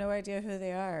we have no idea who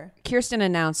they are. Kirsten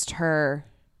announced her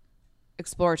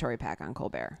exploratory pack on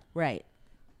Colbert, Right.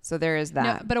 so there is no,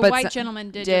 that. but a But white s-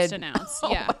 gentleman did did- just announce.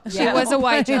 Yeah, she Yeah. was a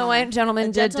white A gentleman. white gentleman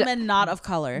A did gentleman not of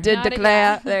color. did Not a- declare.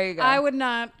 yeah. There you go. I would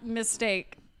not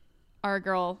mistake our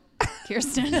girl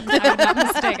Kirsten. I would not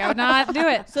mistake. I would not do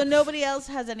it. So nobody else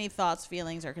has any thoughts,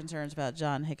 feelings, or concerns about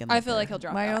John Hickenlooper? I feel like he'll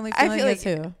drop My out. only I feeling feel is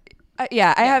like- who?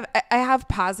 yeah, I have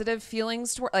positive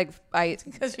feelings toward I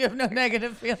Because you have no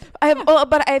negative feeling. I have well,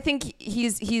 but I think he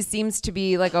seems to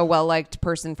be like a well liked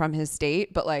person from his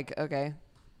state. But like, okay,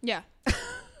 Yeah,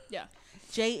 yeah.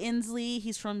 Jay Inslee,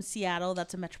 he's from Seattle.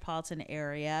 That's a metropolitan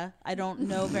area. I don't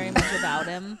know very much about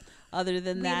him other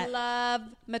than that. We love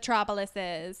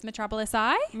metropolises.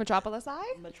 Metropolisi? Metropolis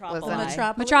Eye. Metropolis.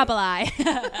 Listen.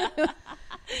 Metropoli.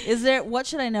 Is there? What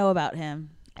should I know about him?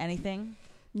 Anything?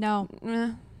 No,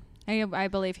 Eh. I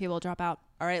believe he will drop out.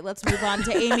 All right, let's move on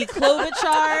to Amy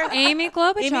Klobuchar. Amy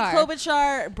Klobuchar. Amy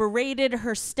Klobuchar berated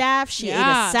her staff. She ate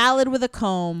Yeah. a salad with a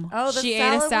comb. Oh, the She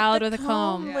ate a salad with a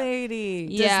comb. lady.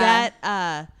 Does Yeah.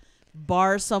 that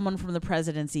bar someone from the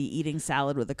presidency eating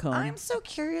salad with a comb? I'm so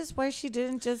curious why she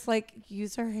didn't just like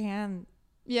use her hand.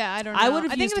 Yeah, I don't know. I would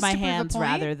have think it used was my to prove a hands point.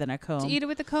 rather than a comb. To eat it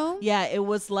with a comb? Yeah, it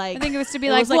was like I think it was to be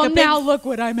it like, was well, a big now look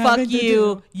what I'm fuck having to you.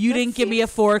 do. You That didn't give me a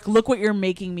seems- fork. Look what you're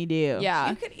making me do.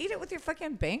 Yeah. You could eat it with your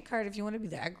fucking bank card if you want to be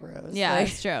that gross. Yeah, Like,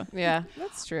 it's true. Yeah,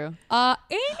 that's true.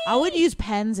 Amy. I would use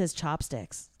pens as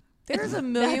chopsticks. there's a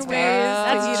million That's ways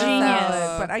that's to eat a genius.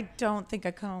 salad, but I don't think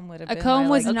a comb would have A been comb my,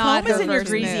 was like, not comb is her in your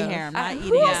first greasy move. hair. I'm not Who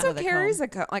eating it also with a carries comb. a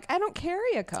comb? Like, I don't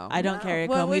carry a comb. I don't No. carry a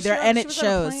Well, comb was either, she- and she it was on a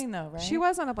shows. plane, though, right? She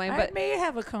was on a plane, I but may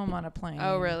have a comb on a plane.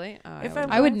 oh really? Oh, If I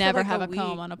I'm I would going for, never like, have a a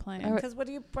comb week. on a plane. Because what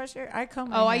do you brush your? I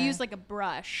comb my Oh, hair. I use like a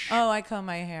brush. Oh, I comb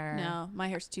my hair. No, my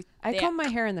hair's too I thick. comb my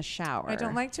hair in the shower. I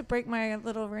don't like to break my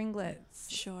little ringlets.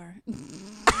 Sure.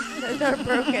 They're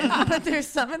broken, but there's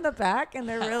some in the back, and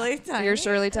they're really tiny. your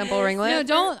Shirley Temple ringlet. No,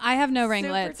 don't. I have no Super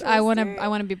ringlets. I want to. twisty. I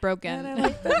want to be And broken. I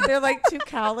like them. They're like two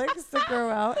cowlicks that grow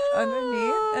out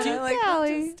underneath. And Do I like them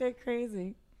cowlie. to stay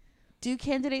crazy. Do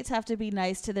candidates have to be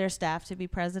nice to their staff to be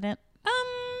president?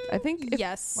 I think if-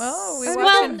 yes. Well, we well,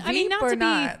 watching I mean, Veep not or to be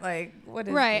not. Like, what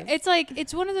is right. this? It's like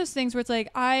it's one of those things where it's like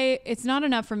it's not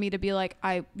enough for me to be like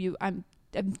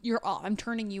I'm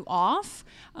turning you off.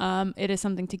 It is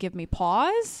something to give me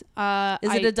pause.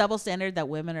 Is it a double standard that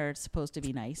women are supposed to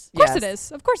be nice? Of course it Yes.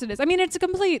 is. Of course it is. I mean, it's a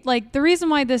complete like the reason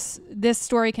why this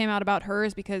story came out about her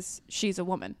is because she's a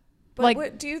woman. But like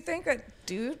what do you think a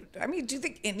dude? I mean, do you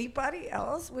think anybody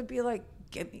else would be like,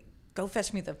 go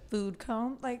fetch me the food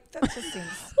comb? Like that just seems.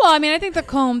 well, I mean, I think the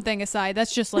comb thing aside,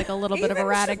 that's just like a little bit of Even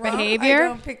erratic Trump, I behavior.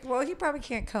 don't pick, well, he probably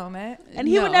can't comb it. And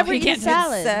he No, would never he eat a can't.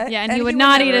 salad. Yeah, and he would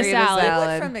not eat never a salad. He would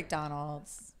Salad. from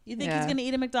McDonald's. You think Yeah. he's going to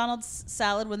eat a McDonald's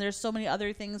salad when there's so many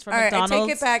other things from All right, McDonald's? I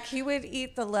take it back. He would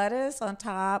eat the lettuce on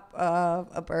top of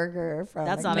a burger from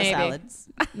That's not Maybe. a salad.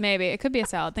 Maybe it could be a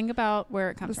salad. Think about where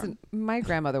it comes Listen, from. my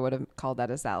grandmother would have called that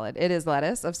a salad. It is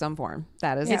lettuce of some form.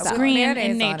 That is a It's salad. green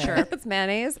mayonnaise in on nature. it. It's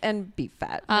mayonnaise and beef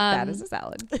fat. That is a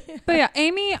salad. But yeah,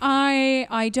 Amy,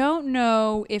 I don't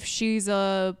know if she's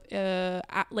a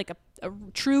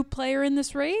true player in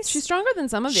this race. She's stronger than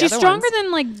some of the She's other stronger ones.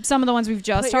 than like some of the ones we've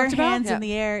just Put your talked about. hands Yeah. in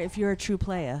the air if you're a true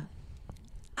player.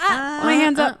 My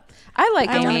hands up. I like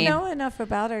I Amy. don't know enough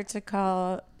about her to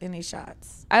call any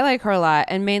shots. I like her a lot,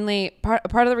 and mainly part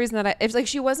of the reason that if like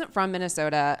she wasn't from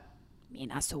Minnesota,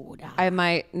 I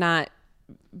might not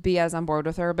be as on board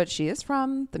with her, but she is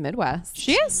from the Midwest.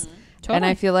 She is. Totally. And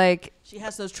I feel like She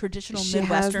has those traditional she has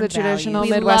Midwestern the traditional We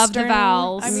love the Midwestern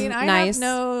vowels. I mean, I nice.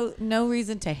 have no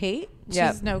reason to hate.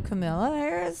 Yep. She's no Camilla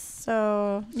Harris,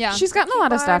 so yeah. She's gotten a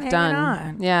lot of on stuff hanging done.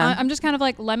 on. Yeah. I'm just kind of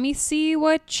like, let me see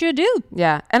what you do.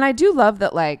 Yeah, and I do love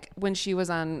that. Like when she was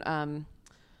on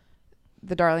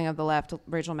the Darling of the Left,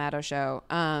 Rachel Maddow show,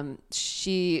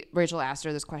 Rachel asked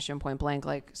her this question point blank,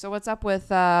 like, "So what's up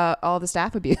with all the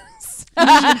staff abuse?"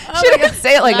 She didn't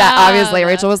say it like that. Love Obviously, it.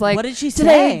 Rachel was like, What did she Did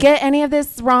I say? get any of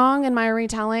this wrong in my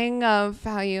retelling of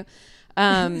how you?"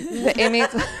 But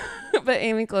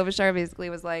Amy Klobuchar basically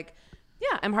was like,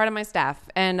 yeah, I'm hard on my staff,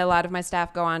 and a lot of my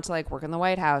staff go on to like work in the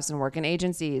White House and work in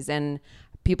agencies, and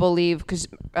people leave because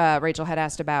Rachel had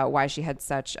asked about why she had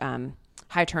such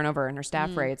high turnover in her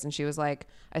staff rates, and she was like,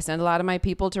 I send a lot of my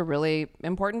people to really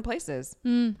important places.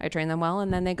 I train them well,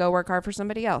 and then they go work hard for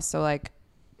somebody else. So like,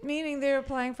 Meaning they're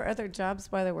applying for other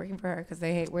jobs while they're working for her because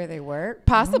they hate where they work.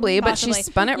 possibly, but Possibly. she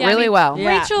spun it Yeah, I really mean, well.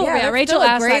 Yeah. Rachel, Yeah, that's Rachel still a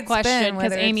asked that great question spin, because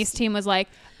whether Amy's it's- team was like,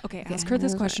 okay, ask her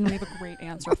this question. We have a great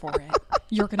answer for it.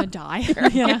 You're going to die.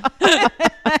 Yeah.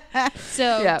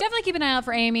 So Yeah. definitely keep an eye out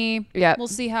for Amy. Yeah. We'll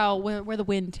see where the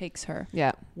wind takes her.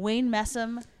 Yeah. Wayne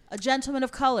Messam, a gentleman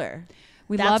of color.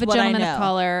 We That's love a what I gentleman know. of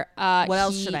color. What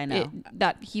else should I know?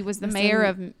 That he was the mayor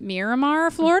of Miramar,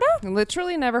 Florida.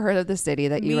 Literally never heard of the city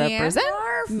that you represent.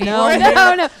 No,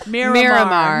 No.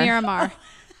 Miramar. Miramar.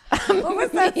 What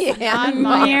was that?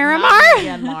 Myanmar.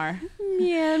 Miramar?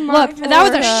 Myanmar. Look, that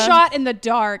was a shot in the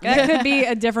dark. That could be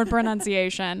a different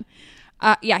pronunciation.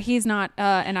 Yeah, he's not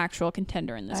an actual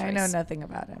contender in this I race. know nothing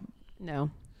about him.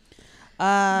 No.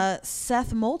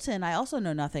 Seth Moulton, I also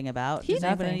know nothing about. Does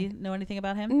anybody know anything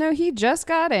about him? No, he just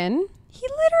got in. He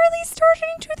literally started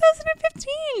in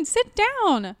 2015. Sit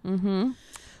down.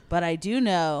 But I do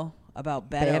know about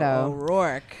Beto, Beto.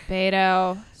 O'Rourke.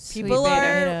 Beto. People Sweet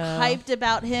are Beto. hyped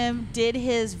about him. Did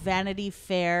his Vanity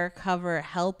Fair cover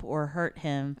help or hurt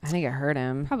him? I think it hurt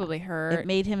him. Probably It hurt.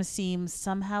 made him seem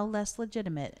somehow less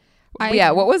legitimate.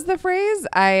 Yeah. What was the phrase?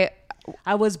 I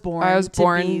was born I was to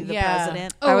born- be the Yeah.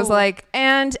 president. I was Oh. like,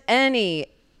 and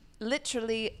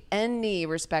literally any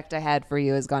respect I had for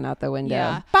you has gone out the window.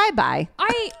 Yeah. Bye bye.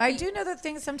 I do know that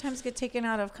things sometimes get taken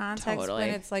out of context Totally.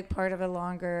 when it's like part of a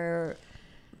longer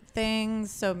thing.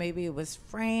 So maybe it was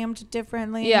framed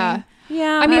differently. Yeah.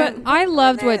 Yeah. I mean, I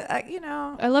loved what you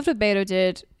know. I loved what Beto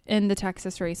did in the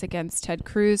Texas race against Ted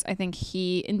Cruz. I think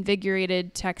he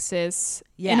invigorated Texas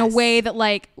in a Yes. way that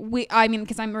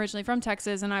because I'm originally from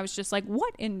Texas and I was just like,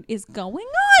 what is going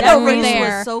on That over race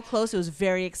there? was so close. It was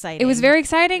very exciting. It was very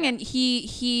exciting, and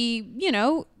he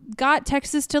got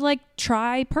Texas to like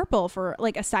try purple for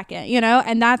like a second,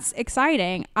 and that's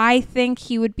exciting. I think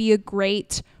he would be a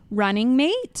great running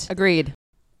mate, agreed.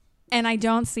 and I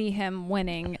don't see him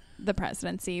winning the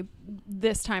presidency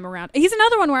this time around. He's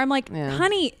another one where I'm like, Yeah.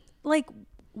 honey, like,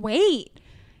 wait,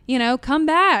 come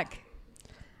back.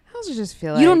 I also just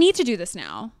feel like You don't need to do this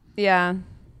now. Yeah.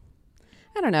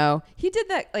 I don't know. He did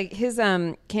that like his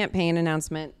campaign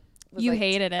announcement. was You like,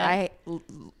 hated it.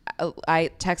 I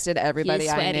texted everybody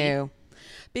He's I sweaty. knew.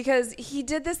 Because he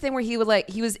did this thing where he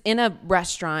was in a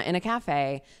restaurant, in a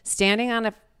cafe, standing on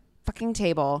a fucking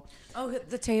table. Oh,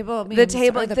 the table. The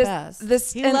table, are the this, best.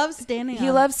 this, He and loves standing. He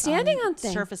on, loves standing on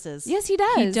things. surfaces. Yes, he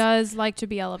does. He does like to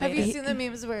be Have elevated. you seen the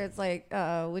memes where it's like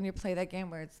when you play that game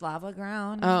where it's lava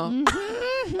ground? Oh,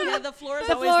 Yeah, the floor is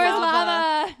The always floor is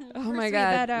lava. lava. oh my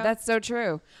God. That's so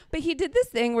true. But he did this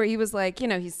thing where he was like,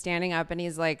 he's standing up and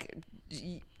he's like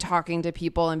talking to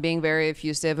people and being very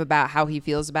effusive about how he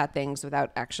feels about things without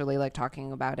actually like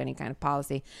talking about any kind of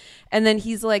policy. And then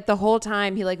he's like the whole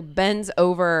time he like bends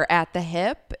over at the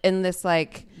hip in this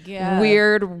like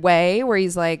weird way where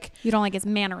he's like, You don't like his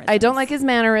mannerisms. I don't like his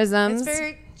mannerisms. It's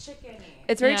very chickeny.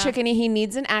 It's very Yeah. chickeny. He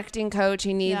needs an acting coach.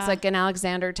 He needs Yeah. like an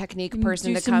Alexander Technique person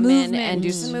do to some come in movement. and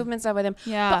do some movement stuff with him.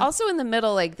 Yeah. But also in the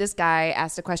middle, like this guy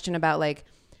asked a question about like,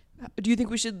 do you think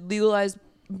we should legalize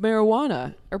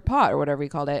marijuana or pot or whatever he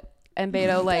called it? And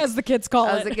Beto like, As the kids call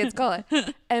as it. the kids call it.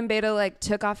 And Beto like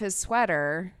took off his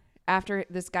sweater after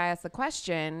this guy asked the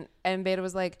question. And Beto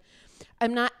was like,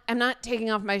 I'm not taking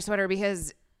off my sweater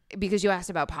because you asked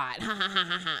about pot.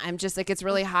 I'm just like, it's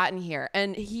really hot in here.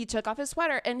 And he took off his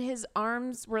sweater and his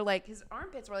armpits were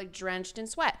like drenched in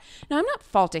sweat. Now I'm not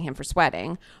faulting him for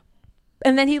sweating.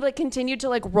 And then he like continued to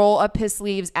like roll up his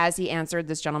sleeves as he answered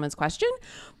this gentleman's question.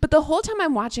 But the whole time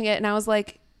I'm watching it and I was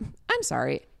like, I'm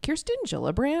sorry, Kirsten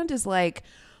Gillibrand is like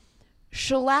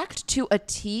shellacked to a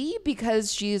T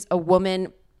because she's a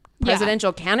woman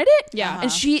presidential candidate. Yeah.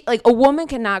 And she like a woman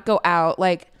cannot go out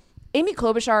like Amy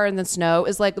Klobuchar in the snow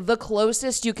is like the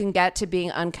closest you can get to being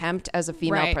unkempt as a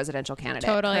female presidential candidate.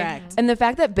 Totally. Correct. And the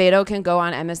fact that Beto can go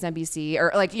on MSNBC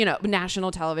or like, you know,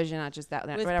 national television, not just that,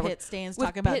 With whatever. pit stains With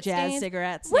talking about pit jazz stains.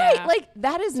 cigarettes. Right. Yeah. Like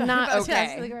that is not About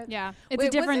okay. cigarettes. Yeah. It's Wait,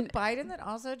 a different. Was it Biden that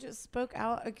also just spoke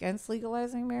out against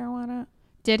legalizing marijuana?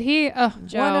 Did he? Oh,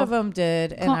 Joe. One of them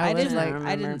did, and Cool. I was didn't like,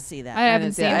 I didn't see that. I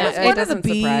haven't seen it. that. one of the doesn't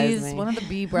surprise bees, me. one of the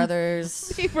bee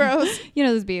brothers. Bros. You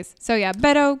know those bees. So yeah,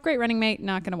 Beto, great running mate,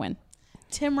 not gonna win.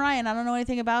 Tim Ryan, I don't know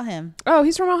anything about him. Oh,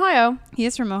 he's from Ohio. He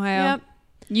is from Ohio. Yep.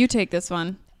 You take this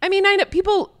one. I mean, I know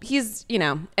people, he's, you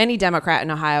know, any Democrat in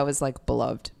Ohio is like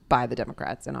beloved by the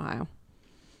Democrats in Ohio.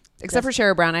 Except for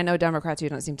Sherrod Brown. I know Democrats who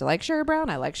don't seem to like Sherrod Brown.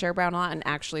 I like Sherrod Brown a lot and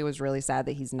actually was really sad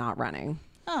that he's not running.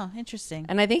 Oh, interesting.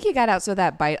 And I think he got out so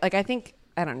that Biden, like,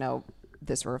 I don't know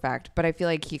this for a fact, but I feel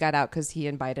like he got out because he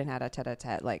and Biden had a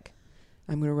tete-a-tete, like,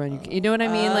 I'm going to run you. You know what I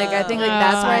mean? Like, I think like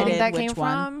that's where I think that Which came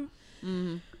one?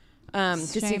 from.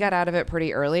 Because he Shame. got out of it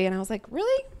pretty early. And I was like,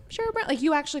 really? Sherrod Brown? Like,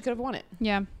 you actually could have won it.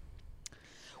 Yeah.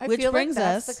 I Which feel brings like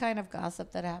that's us- the kind of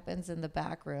gossip that happens in the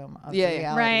back room of Yeah, the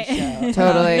yeah. reality Right. show.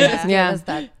 Totally. Just give Yeah. us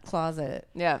that closet.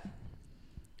 Yeah.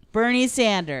 Bernie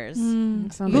Sanders.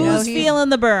 Mm. Something Who's else. feeling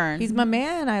the burn? He's my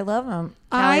man. I love him.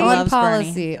 I on loves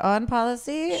policy. On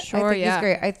policy, Sure, I think yeah. he's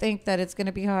great. I think that it's going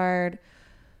to be hard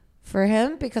for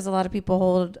him because a lot of people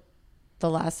hold the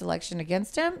last election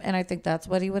against him, and I think that's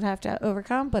what he would have to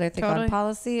overcome. But I think Totally. on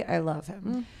policy, I love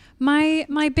him. My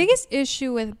biggest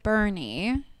issue with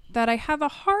Bernie that I have a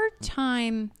hard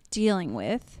time dealing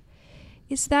with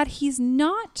is that he's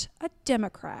not a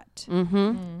Democrat.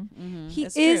 He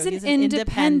That's is true. an He's an independent.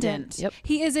 independent. Yep.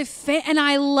 He is and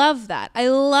I love that. I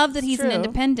love that he's an true.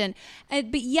 independent.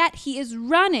 But yet he is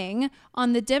running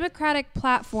on the Democratic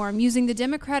platform using the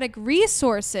Democratic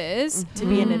resources to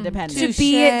be an independent. to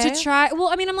be it, to Touche. try. Well,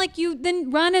 I mean, I'm like, you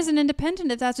then run as an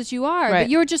independent if that's what you are. Right. But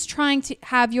you're just trying to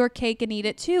have your cake and eat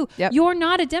it too. Yep. You're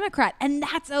not a Democrat, and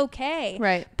that's okay.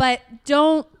 Right. But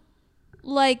don't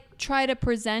like try to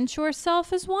present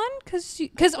yourself as one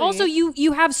because also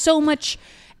you have so much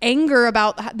anger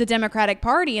about the Democratic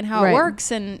Party and how Right. it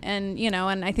works and you know,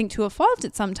 and I think to a fault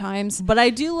at sometimes. But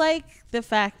I do like the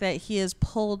fact that he has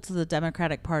pulled the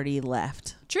Democratic Party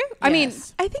left. True. I mean,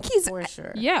 Yes, I think he's for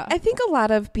sure. yeah. I think a lot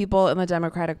of people in the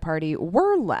Democratic Party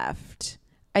were left.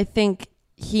 I think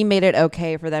he made it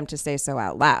okay for them to say so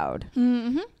out loud.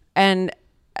 Mm-hmm. And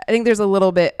I think there's a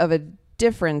little bit of a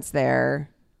difference there.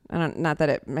 I don't, not that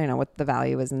it, you know, what the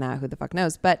value is in that, who the fuck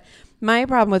knows. But my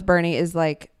problem with Bernie is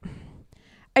like,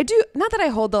 I do, not that I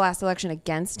hold the last election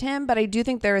against him, but I do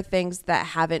think there are things that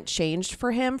haven't changed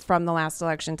for him from the last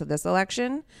election to this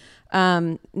election.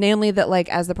 Namely that like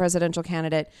as the presidential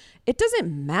candidate, it doesn't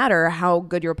matter how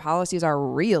good your policies are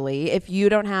really if you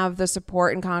don't have the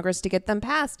support in Congress to get them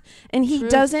passed. And he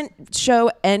doesn't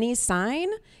show any sign.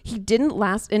 He didn't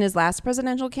in his last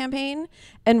presidential campaign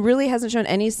and really hasn't shown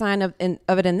any sign of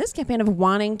it in this campaign of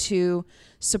wanting to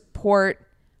support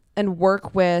and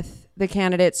work with the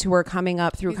candidates who are coming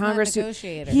up through He's not a Congress.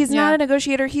 negotiator. He's Yeah. not a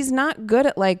negotiator. He's not good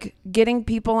at like getting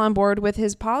people on board with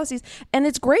his policies. And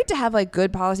it's great to have like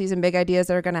good policies and big ideas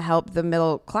that are going to help the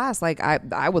middle class. Like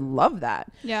I would love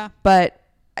that. Yeah. But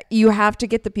you have to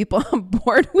get the people on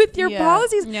board with your Yeah.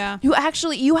 policies. Yeah. You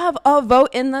have a vote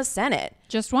in the Senate.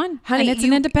 Just one. Honey, and it's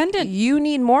an independent. You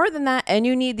need more than that, and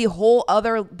you need the whole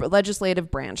other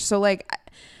legislative branch. So, like,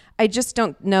 I just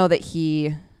don't know that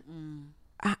he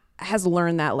has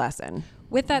learned that lesson.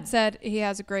 With that said, he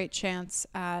has a great chance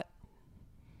at,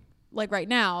 like right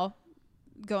now,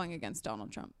 going against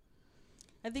Donald Trump.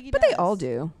 I think he But does. they all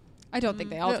do. I don't think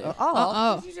they all do. All.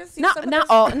 Oh. Did you just see Not some of not those?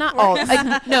 all. Not all.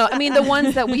 Like, no, I mean the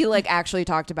ones that we like actually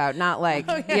talked about. Not like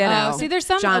you know. See, there's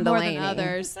some John more Delaney. than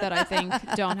others that I think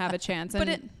don't have a chance.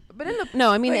 And But in the no,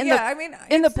 I mean But in yeah, the I mean,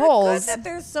 in the it's good polls. that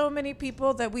there's so many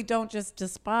people that we don't just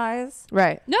despise.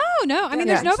 right. no. I mean,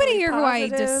 Yeah. there's nobody Actually here who I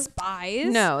positive. despise.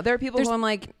 No, there are people There's- who I'm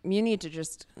like, you need to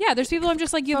just Yeah, there's people I'm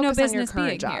just like, you have no Focus on your business current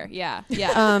being job. here. Yeah.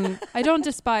 Yeah. um I don't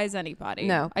despise anybody.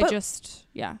 No, I but- just,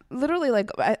 yeah. literally like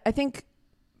I think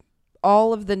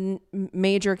all of the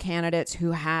major candidates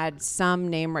who had some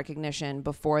name recognition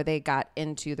before they got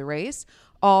into the race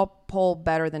all poll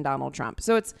better than Donald Trump.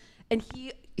 So it's and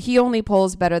he only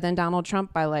polls better than Donald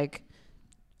Trump by like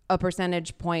a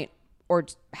percentage point or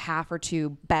half or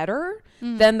two better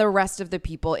than the rest of the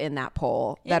people in that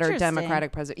poll that are Interesting.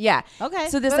 Democratic president. Yeah. Okay.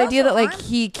 So this But idea also, that like I'm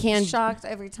he can. shocked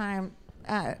every time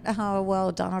at how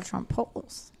well Donald Trump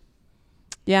polls.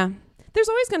 Yeah. There's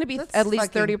always going to be That's at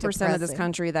least fucking 30% of this depressing.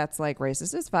 country that's like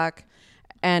racist as fuck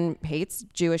and hates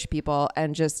Jewish people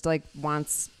and just like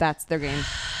wants, that's their game.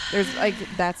 There's like,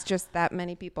 that's just that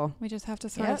many people. We just have to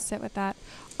sort Yep. of sit with that.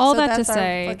 All So that to that's our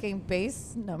say, fucking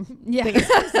base yeah, base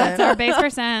that's our base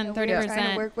percent, and we're trying to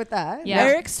 30%. work with that. Yeah.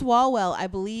 Eric Swalwell, I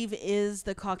believe, is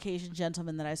the Caucasian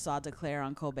gentleman that I saw declare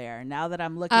on Colbert. Now that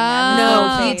I'm looking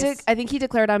at Oh. his No, face, I think he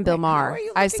declared on Bill How Maher. are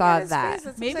you I looking saw at his that. face?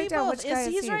 It's maybe upside down. both. Which guy is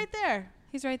He's he? right there.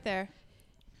 He's right there.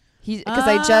 Because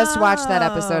I just watched that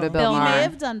episode of Bill Bill He Maher. may Maher.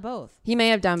 have done both. He may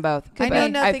have done both. I But know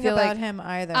nothing feel about like him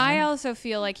either. I also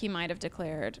feel like he might have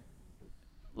declared,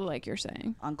 like you're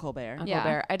saying. On Colbert. on Yeah.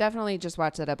 Colbert. I definitely just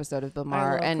watched that episode of Bill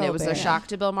Maher, love and it was a Colbert. shock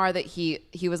to Bill Maher that he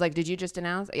was like, "Did you just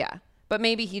announce?" Yeah, but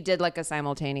maybe he did like a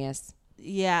simultaneous.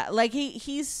 Yeah, like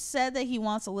he said that he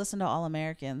wants to listen to all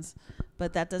Americans,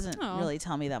 but that doesn't Oh. really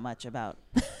tell me that much about.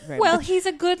 Very Well, much. he's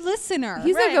a good listener.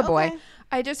 He's Right, a good boy. okay.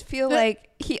 I just feel like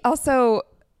he also,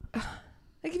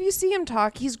 like, if you see him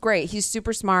talk, he's great. He's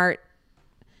super smart,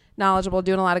 knowledgeable,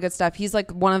 doing a lot of good stuff. He's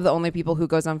like one of the only people who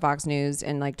goes on Fox News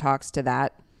and like talks to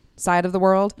that side of the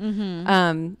world.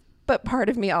 But part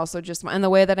of me also just, and the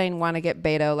way that I want to get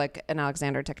Beto like an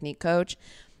Alexander technique coach,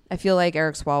 I feel like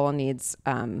Eric Swalwell needs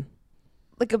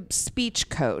like a speech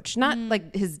coach, not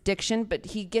like his diction, but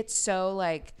he gets so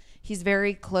like he's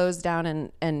very closed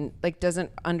down and like doesn't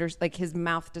like his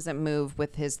mouth doesn't move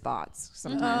with his thoughts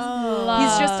sometimes.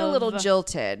 He's just a little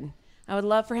jilted. I would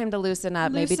love for him to loosen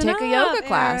up, maybe Loosen take a up, yoga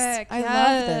class. Eric. I love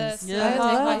Yes. this. Yeah.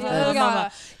 I love this.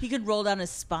 Yoga. He could roll down his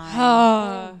spine.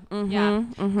 Yeah.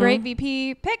 Great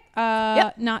VP pick.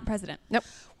 Not president. Nope.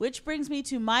 Which brings me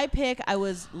to my pick. I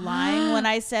was lying when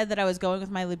I said that I was going with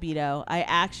my libido. I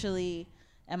actually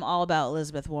am all about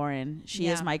Elizabeth Warren. She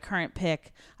is Yeah. my current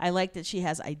pick. I like that she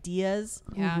has ideas.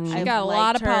 Yeah. She I've got a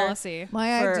lot of liked her. policy.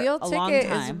 My For ideal a long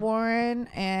ticket is time. Warren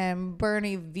and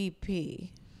Bernie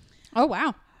VP. Oh,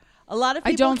 wow. A lot of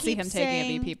people I don't see keep him saying,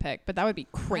 taking a VP pick, but that would be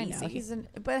I know, crazy. he's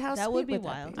but how That sweet would be that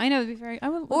wild. I know. It'd be very. I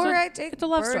would. Or it's a- I take it's a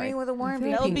love Bernie story. with a Warren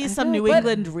VP. That would be I some feel New like-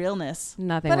 England realness.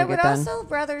 Nothing But I will would get done. also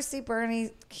rather see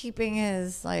Bernie keeping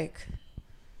his like,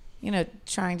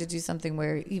 trying to do something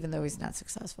where even though he's not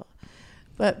successful,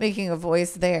 but making a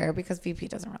voice there because VP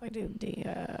doesn't really do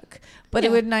dick. But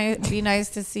it would be nice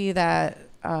to see that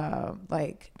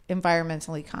like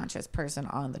environmentally conscious person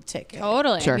on the ticket.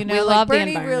 Totally. Sure. You know, we like love the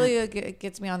Bernie environment. really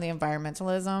gets me on the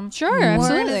environmentalism. Sure, Warren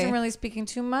absolutely. isn't really speaking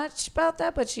too much about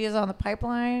that, but she is on the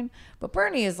pipeline. But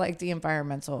Bernie is like the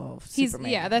environmental He's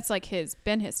Superman. that's like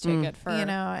been his ticket for And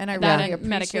I that really and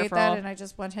Medicare appreciate for that. all. And I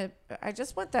just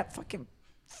want that fucking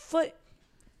foot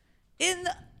in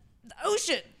the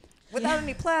ocean without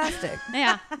any plastic.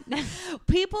 Yeah.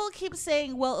 People keep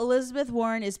saying, well, Elizabeth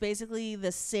Warren is basically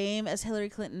the same as Hillary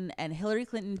Clinton, and Hillary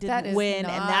Clinton That didn't is win,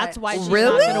 and not that's why she's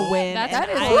Really? not going to win. That's and That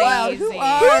is I- wild. Who crazy.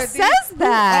 are Who these- says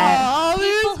that?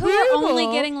 People who are only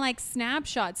getting like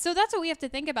snapshots. So that's what we have to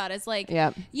think about is like,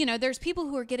 Yep. there's people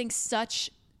who are getting such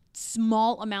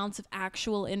small amounts of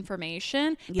actual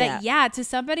information Yeah. that to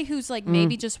somebody who's like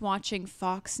maybe just watching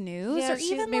Fox News Yeah, or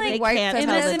she's even maybe like white can't tell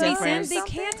the feminism or difference. they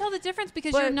something. can't tell the difference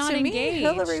because But you're not to engaged. me,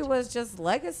 Hillary was just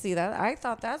legacy. That I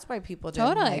thought that's why people didn't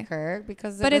Totally. like her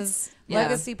because But it it's- was yeah.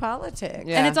 legacy politics.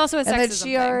 Yeah. And it's also a And sexism that she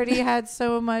thing. already had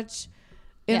so much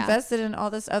Yeah. invested in all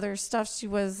this other stuff. She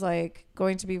was like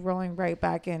going to be rolling right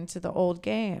back into the old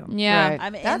game. Yeah. Right.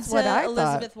 I'm That's into what I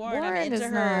Elizabeth thought. Warren. Warren I'm into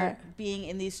is her not- being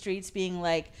in these streets, being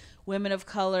like, women of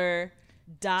color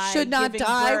die Should not giving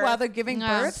die birth while they're giving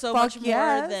Yeah. birth. so Fuck much more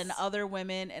yes. than other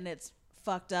women, and it's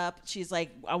fucked up. She's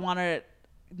like, I want to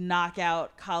knock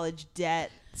out college debt.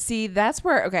 See, that's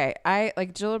where I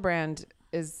like Gillibrand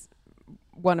is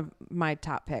one of my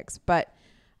top picks, but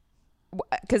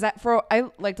because I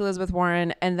liked Elizabeth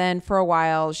Warren, and then for a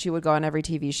while she would go on every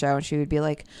TV show and she would be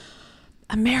like,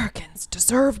 Americans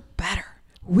deserve better.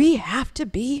 We have to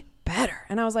be better.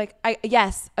 And I was like,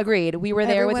 yes, agreed. We were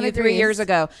there Everyone with you 3 agrees. years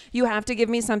ago. You have to give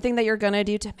me something that you're gonna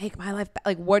do to make my life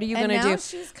like, what are you And gonna now do?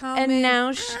 she's coming and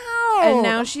now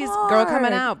she's girl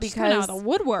coming out She's coming out because of the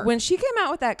woodwork. when she came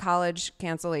out with that college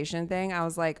cancellation thing, I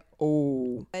was like,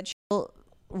 oh.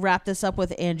 Wrap this up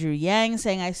with Andrew Yang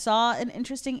saying, I saw an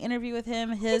interesting interview with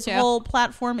him. His too. whole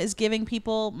platform is giving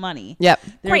people money. Yep.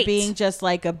 They're Great. being just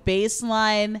like a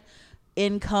baseline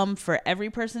income for every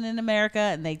person in America,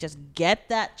 and they just get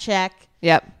that check.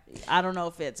 Yep. I don't know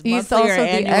if it's He's monthly also or the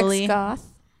annually.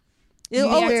 ex-goth. Ew,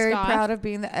 He's oh, very ex-goth. proud of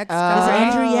being the Is ex-goth.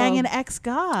 Andrew Yang an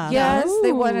ex-goth? Yes,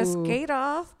 they won a Ooh.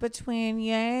 skate-off between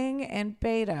Yang and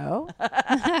Beto.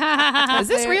 Is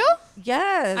this real?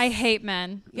 Yes. I hate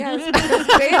men. Yes, because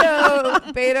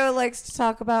Beto likes to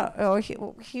talk about.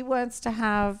 He wants to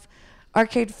have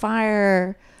Arcade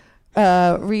Fire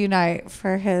reunite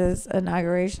for his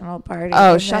inaugurational party.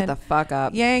 Oh, And shut then the fuck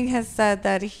up. Yang has said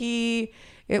that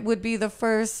it would be the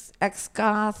first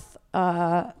ex-goth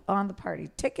on the party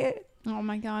ticket, Oh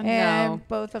my god. and No.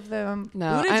 both of them. No,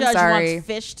 Buttigieg I'm sorry. wants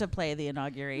Fish to play the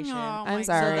inauguration. Oh I'm my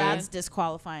sorry. So God. that's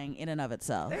disqualifying in and of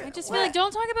itself. I just feel like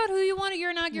don't talk about who you want at your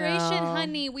inauguration, No.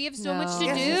 honey. We have so No. much to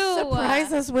Yes, do.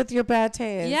 surprise us with your bad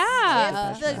taste.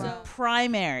 Yeah. If the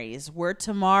primaries were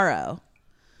tomorrow,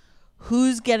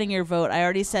 who's getting your vote? I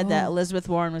already said that Elizabeth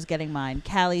Warren was getting mine.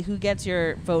 Callie, who gets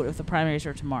your vote if the primaries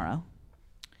were tomorrow?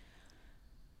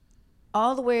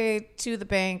 All the way to the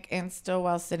bank, and still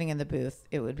while sitting in the booth,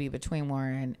 it would be between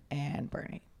Warren and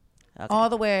Bernie. Okay. All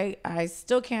the way, I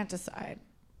still can't decide,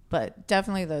 but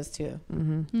definitely those two.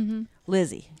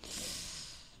 Lizzie.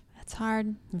 That's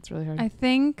hard. That's really hard. I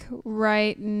think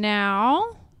right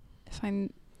now, if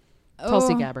I'm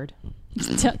Tulsi Gabbard.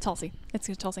 Tulsi. It's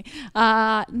Tulsi.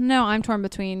 No, I'm torn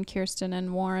between Kirsten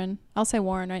and Warren. I'll say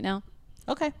Warren right now.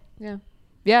 Okay. Yeah.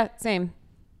 Yeah, same.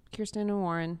 Kirsten and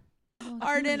Warren.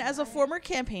 Arden, as a former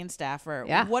campaign staffer,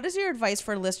 Yeah. what is your advice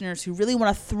for listeners who really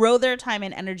want to throw their time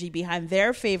and energy behind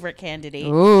their favorite candidate?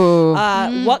 Ooh.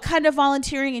 What kind of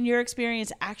volunteering, in your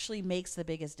experience, actually makes the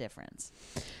biggest difference?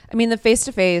 I mean, the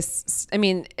face-to-face, I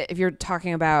mean, if you're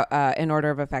talking about in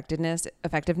order of effectiveness,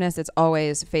 it's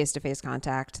always face-to-face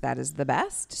contact that is the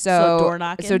best. So door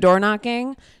knocking? So door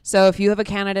knocking. So if you have a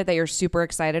candidate that you're super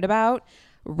excited about,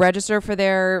 register for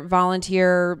their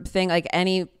volunteer thing, like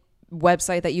any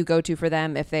website that you go to for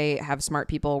them. If they have smart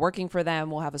people working for them,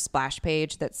 we'll have a splash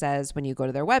page that says when you go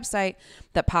to their website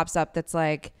that pops up that's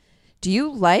like, do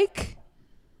you like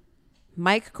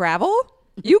Mike Gravel?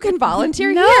 You can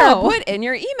volunteer No. here. Put in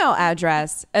your email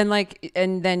address, and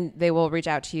then they will reach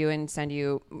out to you and send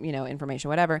you, information,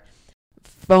 whatever.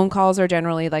 Phone calls are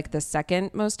generally like the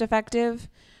second most effective.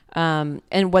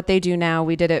 And what they do now,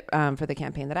 we did it for the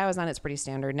campaign that I was on. It's pretty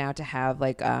standard now to have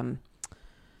like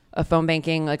a phone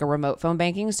banking, like a remote phone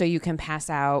banking. So you can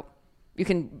you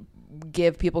can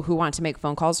give people who want to make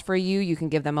phone calls for you. You can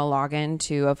give them a login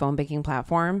to a phone banking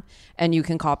platform, and you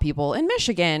can call people in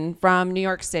Michigan from New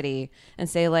York City and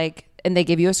say like, and they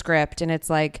give you a script, and it's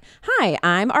like, hi,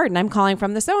 I'm Arden. I'm calling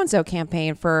from the so-and-so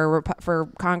campaign for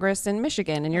Congress in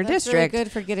Michigan in your That's district. really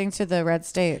good for getting to the red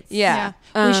states. Yeah.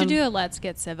 We should do a Let's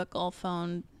Get Civical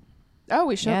phone. Oh,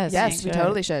 we should. Yes, Yes, we we should.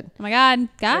 totally should. Oh my God,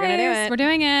 guys, gonna do it. we're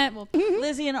doing it. Well,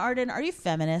 Lizzie and Arden, are you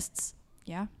feminists?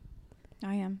 yeah,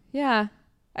 I am. Yeah.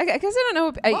 I guess I don't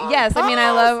know. Yes. I mean,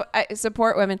 I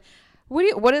support women.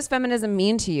 What does feminism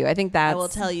mean to you? I think that's. I will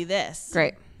tell you this.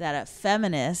 Great. That a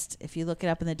feminist, if you look it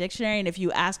up in the dictionary, and if you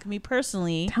ask me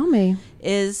personally, Tell me.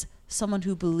 is someone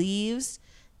who believes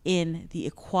in the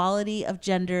equality of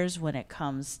genders when it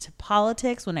comes to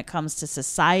politics, when it comes to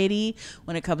society,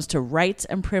 when it comes to rights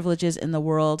and privileges in the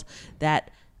world,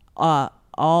 that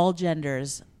all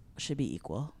genders should be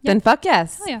equal. Then fuck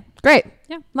yes. Hell yeah. Great.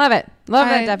 Yeah. Love it. Love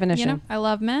that definition. I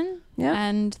love men, Yeah.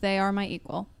 and they are my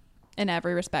equal in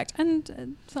every respect,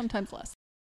 and sometimes less.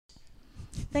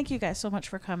 Thank you guys so much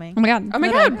for coming. Oh my God. Oh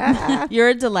my God. You're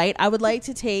a delight. I would like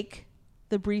to take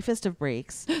the briefest of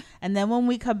breaks. And then when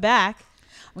we come back,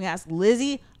 I'm going to ask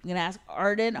Lizzie, I'm going to ask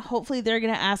Arden. Hopefully they're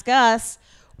going to ask us,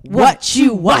 what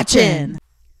you watching?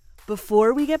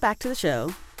 Before we get back to the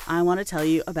show, I want to tell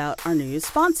you about our new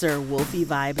sponsor, Wolfie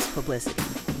Vibes Publicity.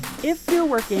 If you're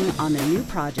working on a new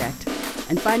project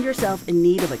and find yourself in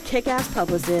need of a kick-ass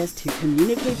publicist who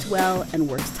communicates well and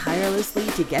works tirelessly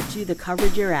to get you the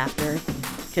coverage you're after,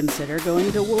 consider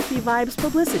going to Wolfie Vibes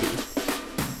Publicity.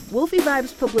 Wolfie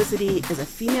Vibes Publicity is a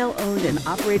female-owned and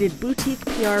operated boutique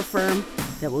PR firm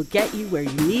that will get you where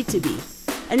you need to be,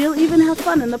 and you'll even have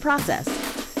fun in the process.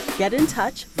 Get in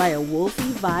touch via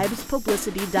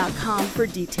wolfievibespublicity.com for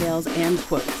details and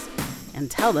quotes, and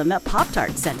tell them that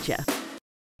Pop-Tart sent you.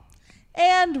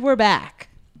 And we're back.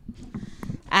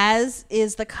 As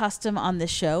is the custom on the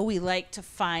show, we like to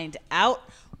find out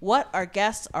what our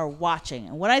guests are watching.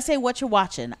 And when I say what you're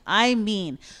watching, I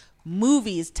mean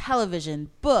movies, television,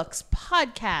 books,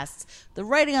 podcasts, the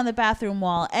writing on the bathroom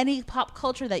wall, any pop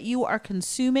culture that you are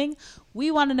consuming. We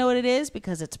want to know what it is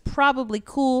because it's probably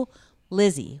cool.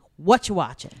 Lizzie, what you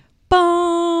watching?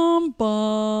 Bum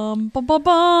bum bum bum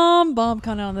bum bum.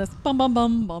 Coming on this. Bum bum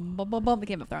bum bum bum bum bum. The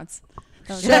Game of Thrones.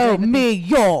 Show me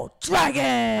your dragon.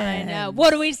 I know.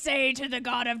 What do we say to the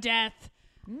god of death?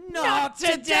 Not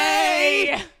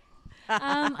today.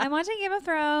 I'm watching Game of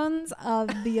Thrones,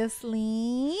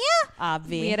 obviously.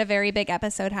 We had a very big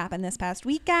episode happen this past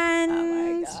weekend.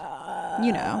 Oh my God.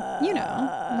 You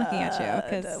know. I'm looking at you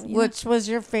because. Which was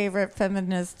your favorite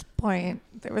feminist point?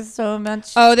 There was so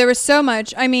much. Oh, there was so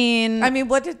much. I mean,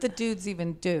 what did the dudes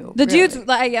even do? the really? dudes.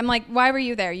 Like, I'm like, why were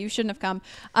you there? You shouldn't have come.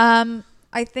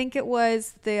 I think it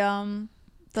was the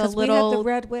 'Cause little. we had the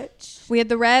Red Witch. We had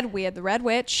the Red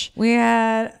Witch. We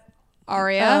had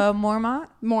Arya.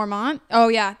 Mormont. Oh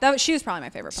yeah, she was probably my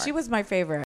favorite part. She was my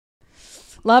favorite.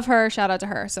 Love her. Shout out to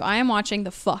her. So I am watching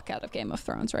the fuck out of Game of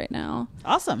Thrones right now.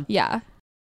 Awesome. Yeah,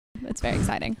 it's very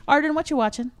exciting. Arden, what you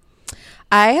watching?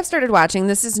 I have started watching.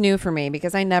 This is new for me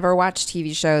because I never watch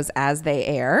TV shows as they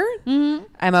air. Mm-hmm.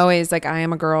 I'm always like, I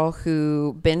am a girl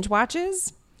who binge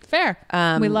watches. Fair.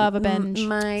 We love a binge.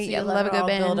 I you let love a it good all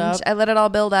build binge. up. I let it all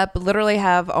build up. Literally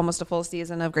have almost a full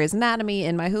season of Grey's Anatomy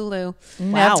in my Hulu.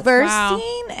 Never Wow.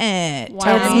 seen it. Wow.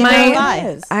 Tell It's me my- what it Lie.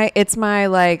 is. It's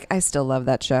my I still love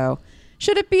that show.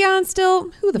 Should it be on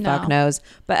still? Who the No. fuck knows?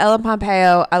 But Ellen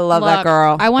Pompeo, I love that Look,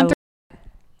 girl. I went through.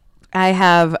 I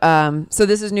have so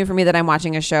this is new for me that I'm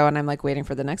watching a show and I'm like waiting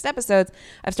for the next episodes.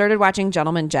 I've started watching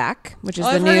Gentleman Jack, which is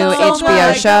the I've new heard so HBO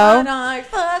much. show. I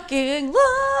fucking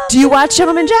love Do you watch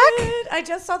Gentleman Jack? it. I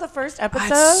just saw the first Oh, episode.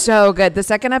 it's so good. The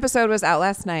second episode was out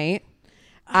last night.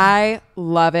 I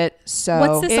love it so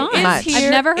What's this It on? is much. here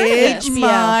I've never heard of in it.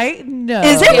 my nose.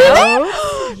 Is it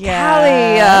really?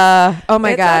 Yeah. Callie, oh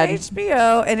my God. It's on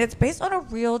HBO, and it's based on a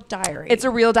real diary. It's a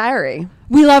real diary.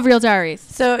 We love Real Diaries.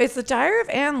 So it's the Diary of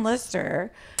Anne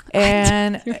Lister,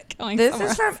 and You're going this somewhere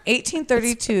is from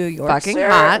 1832, Yorkshire, fucking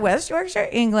hot. West Yorkshire,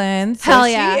 England. So Hell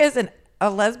yeah. she is a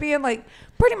lesbian, like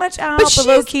pretty much out, But but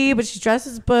low she's- key. But she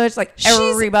dresses butch, like She's-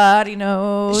 everybody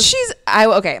knows.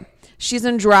 She's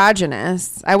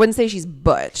androgynous. I wouldn't say she's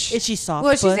butch. Is she soft?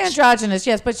 Well, she's butch? androgynous,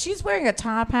 yes, but she's wearing a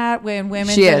top hat when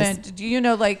women She is. didn't. Do you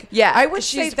know, like, Yeah, I would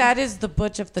say she's- that is the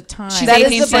butch of the time. She's That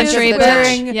is 18th the butch of century the butch. time.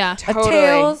 wearing Yeah. a Totally.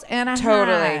 tails and a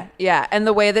Totally. hat. Yeah. And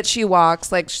the way that she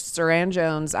walks, like Saran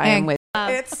Jones, I am And with.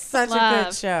 It's such a Love.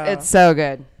 good show. It's so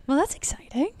good. Well, that's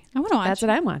exciting. I want to watch. That's what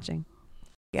I'm watching.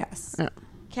 yes.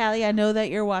 Callie, I know that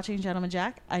you're watching Gentleman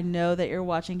Jack. I know that you're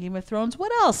watching Game of Thrones.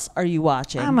 What else are you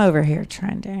watching? I'm over here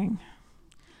trending.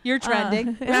 You're trending.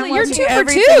 And Really? I'm You're watching 2 for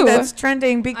everything 2. That's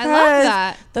trending because I love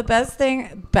that. the best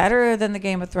thing, better than the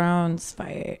Game of Thrones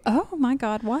fight, Oh my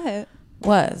God, what?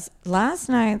 was last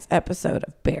night's episode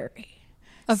of Barry.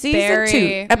 Of Season Barry.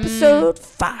 2, episode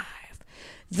 5.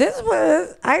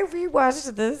 I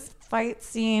rewatched this fight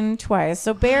scene twice.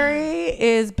 So Barry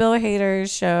is Bill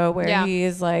Hader's show where Yeah. he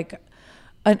is like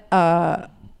a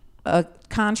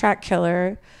contract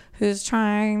killer who's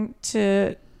trying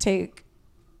to take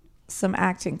some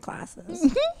acting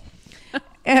classes.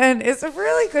 And it's a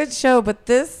really good show, but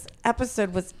this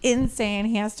episode was insane.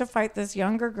 He has to fight this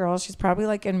younger girl. She's probably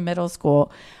like in middle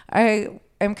school. I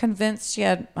am convinced she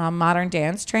had modern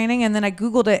dance training. And then I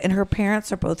Googled it, and her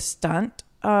parents are both stunt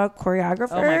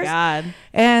choreographers. Oh my God.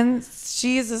 And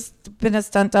she's been a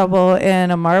stunt double in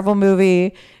a Marvel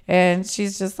movie, and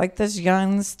she's just like this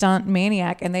young stunt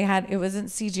maniac. And it wasn't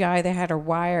CGI; they had her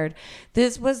wired.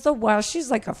 This was she's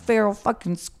like a feral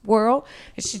fucking squirrel,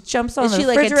 and she jumps on Is the she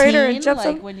like a refrigerator teen? and jumps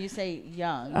Like on. when you say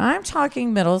young. I'm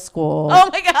talking middle school. Oh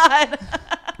my God.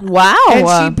 Wow. And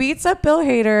she beats up Bill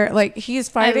Hader. Like, he's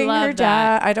fighting love her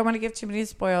dad. that. I don't want to give too many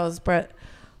spoils, but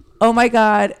oh my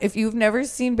God. If you've never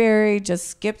seen Barry, just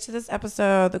skip to this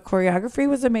episode. The choreography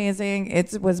was amazing.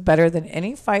 It was better than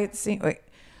any fight scene.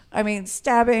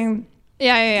 Stabbing.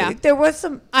 Yeah. There was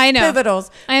some I know. pivotals.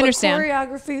 I understand. But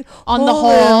choreography On the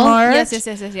holy whole, March.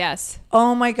 yes.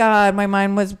 Oh my God. My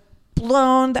mind was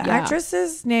blown. The Yeah.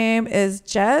 actress's name is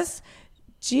Jess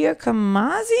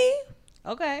Giacomassi.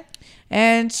 Okay.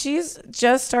 And she's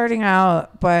just starting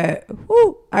out, but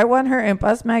whew, I want her in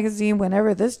Bust Magazine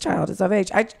whenever this child is of age.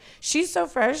 She's so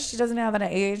fresh, she doesn't have an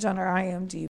age on her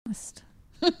IMDb list.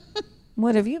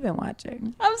 What have you been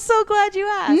watching? I'm so glad you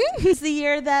asked. It's the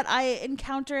year that I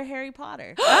encounter Harry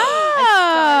Potter.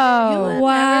 Oh,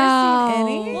 wow. Never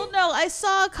seen any? Well, no, I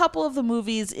saw a couple of the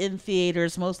movies in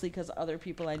theaters, mostly because other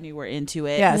people I knew were into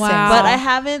it. Yeah, same. Wow. But I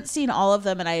haven't seen all of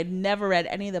them, and I had never read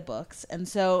any of the books. And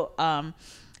so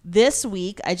this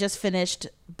week, I just finished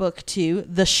book 2,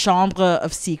 The Chambre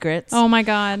of Secrets. Oh my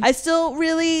God. I still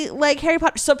really like Harry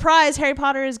Potter. Surprise, Harry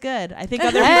Potter is good. I think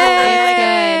other people Hey!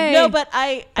 like it. No, but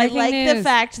I Breaking like the news.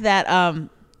 fact that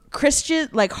Christian,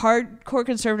 like hardcore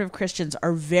conservative Christians,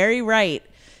 are very right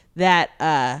that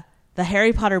the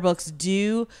Harry Potter books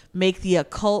do make the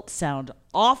occult sound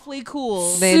awfully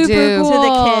cool They Super do. cool. to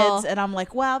the kids, and I'm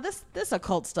like, wow, this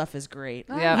occult stuff is great.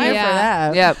 Yep. Here for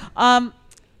that. Yep.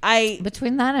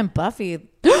 Between that and Buffy.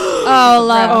 Oh,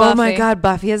 love Buffy. Oh my God,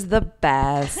 Buffy is the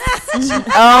best. Oh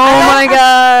my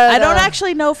God. I don't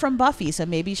actually know from Buffy, so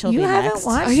maybe she'll be next.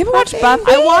 Watched you haven't watched Buffy?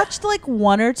 I watched like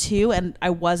 1 or 2 and I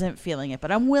wasn't feeling it,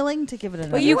 but I'm willing to give it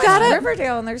another. Well, you try. got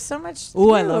Riverdale, and there's so much.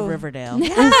 Ooh, I love Riverdale.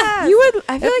 Yeah, You would.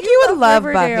 I feel like you would love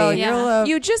Riverdale, Buffy. you'll love-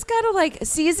 You just gotta like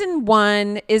season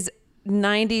 1 is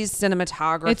 90s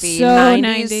cinematography, It's so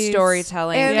 90s 90s.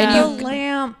 storytelling, and Yeah. the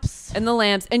lamps. and the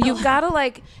lamps, and you've got to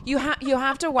like you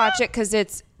have to watch it because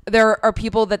there are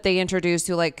people that they introduce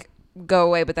who like go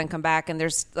away but then come back, and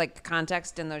there's like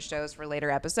context in those shows for later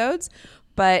episodes,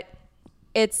 but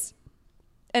it's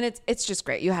just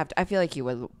great. You have to. I feel like you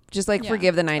would just like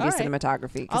forgive the 90s All right.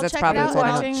 cinematography because I'll that's check probably it what's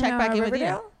out. going I'll on. check back in with you.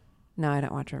 Riverdale? No, I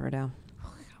don't watch Riverdale.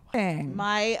 Dang.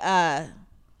 My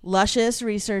luscious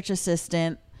research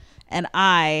assistant and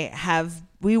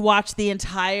we watched the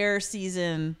entire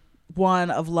season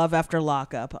 1 of Love After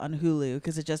Lockup on Hulu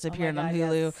because it just appeared on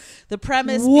Hulu. yes. The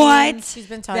premise What? being She's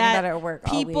been talking that about it at work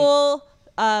all week. people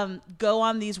go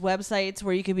on these websites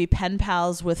where you can be pen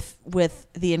pals with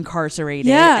the incarcerated,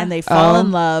 Yeah. and they fall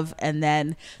in love, and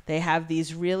then they have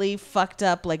these really fucked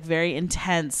up, like very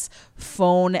intense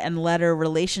phone and letter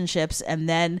relationships, and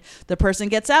then the person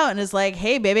gets out and is like,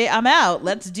 "Hey, baby, I'm out.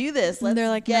 Let's do this. Let's they're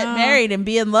like, get "No." married and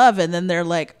be in love," and then they're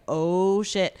like, "Oh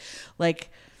shit!" Like,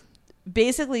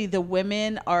 basically, the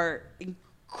women are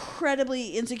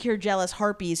incredibly insecure, jealous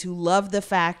harpies who love the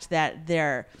fact that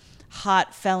their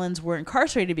hot felons were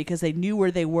incarcerated because they knew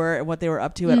where they were and what they were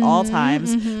up to at all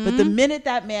times. But the minute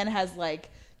that man has like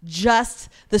just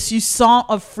the soupçon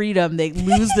of freedom, they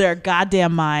lose their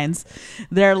goddamn minds.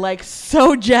 They're like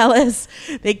so jealous.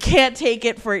 They can't take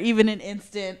it for even an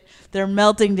instant. They're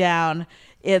melting down.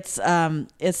 It's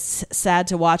sad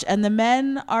to watch. And the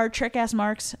men are trick ass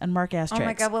marks and mark ass tricks. Oh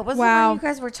my God, what was Wow. the one you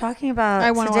guys were talking about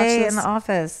I wanna watch today this. in the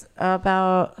office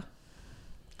about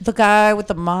the guy with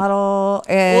the model?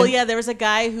 And Well, yeah, there was a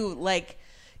guy who like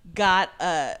got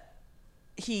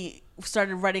he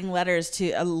started writing letters to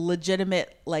a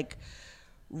legitimate like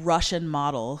Russian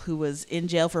model who was in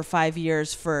jail for 5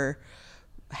 years for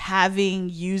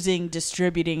using,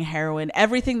 distributing heroin,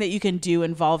 everything that you can do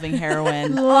involving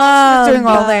heroin. love doing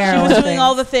all the She heroin was doing things.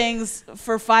 all the things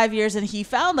for 5 years, and he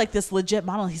found like this legit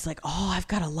model. He's like, "Oh, I've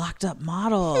got a locked up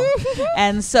model,"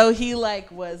 and so he like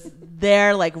was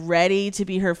there, like ready to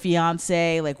be her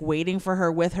fiance, like waiting for her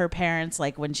with her parents,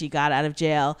 like when she got out of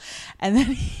jail. And then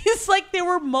he's like, there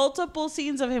were multiple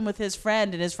scenes of him with his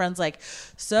friend, and his friend's like,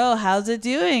 "So, how's it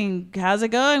doing? How's it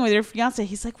going with your fiance?"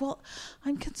 He's like, "Well,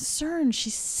 I'm concerned.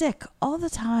 She's sick all the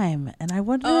time, and I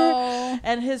wonder."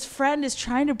 And his friend is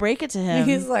trying to break it to him.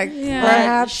 He's like, Yeah.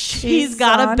 perhaps She's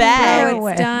got a on bag.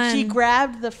 heroin. It's done. She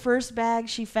grabbed the first bag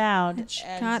she found. She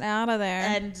got out of there.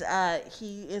 And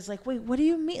he is like, "Wait, what do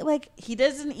you mean?" Like, he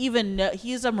doesn't even know.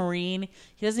 He's a Marine.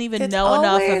 He doesn't even It's know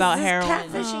enough always about this heroin.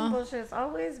 catfishing bullshit. It's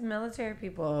always military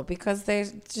people because they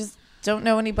just don't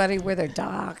know anybody where they're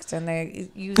docked, and they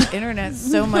use internet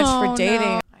so much Oh, for dating.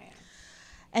 no.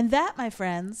 And that, my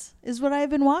friends, is what I've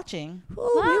been watching.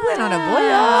 Ooh, we went on a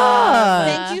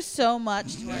voyage. Thank you so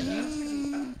much to our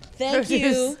new Thank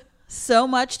you so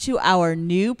much to our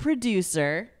new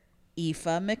producer, Aoife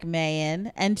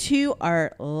McMahon, and to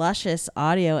our luscious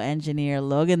audio engineer,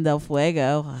 Logan Del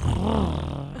Fuego.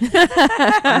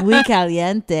 Muy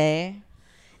caliente.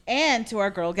 And to our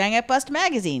girl gang at Bust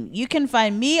Magazine. You can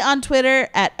find me on Twitter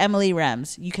at Emily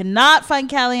Rems. You cannot find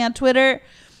Callie on Twitter.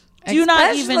 Do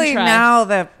not even Especially try. now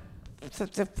that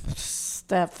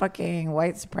fucking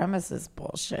white supremacist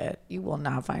bullshit. You will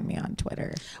not find me on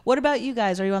Twitter. What about you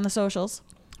guys? Are you on the socials?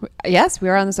 Yes, we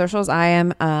are on the socials. I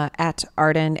am at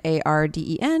Arden,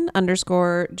 ARDEN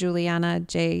 _Juliana,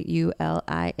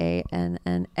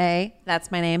 JULIANNA.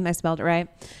 That's my name. I spelled it right.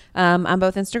 On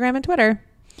both Instagram and Twitter.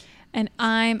 And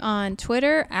I'm on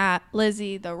Twitter at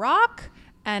Lizzie the Rock,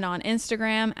 and on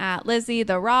Instagram at Lizzie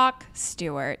the Rock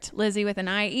Stewart. Lizzie with an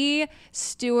IE,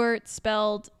 Stewart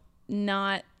spelled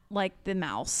not like the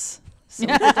mouse. So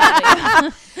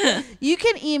You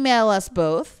can email us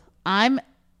both. I'm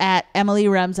at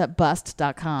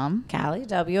emilyrems@bust.com. Callie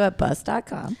W at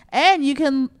bust.com. And you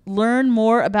can learn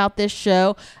more about this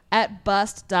show at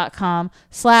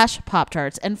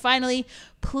bust.com/Pop-Tarts. And finally,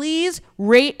 please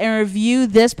rate and review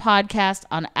this podcast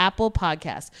on Apple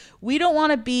Podcasts. We don't want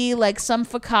to be like some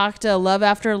fakakta Love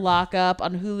After Lockup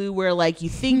on Hulu where like you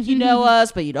think you know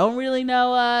us, but you don't really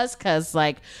know us because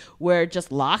like we're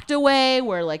just locked away,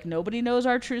 where like nobody knows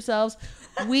our true selves.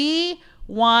 We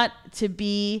want to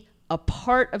be a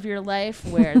part of your life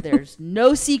where there's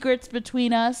no secrets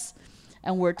between us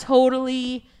and we're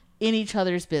totally in each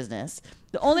other's business.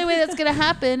 The only way that's going to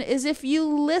happen is if you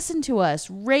listen to us,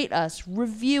 rate us,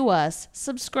 review us,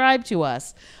 subscribe to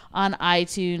us on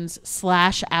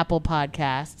iTunes/Apple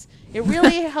Podcasts. It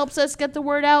really helps us get the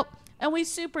word out, and we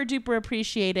super duper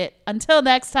appreciate it. Until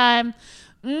next time,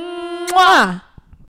 mwah!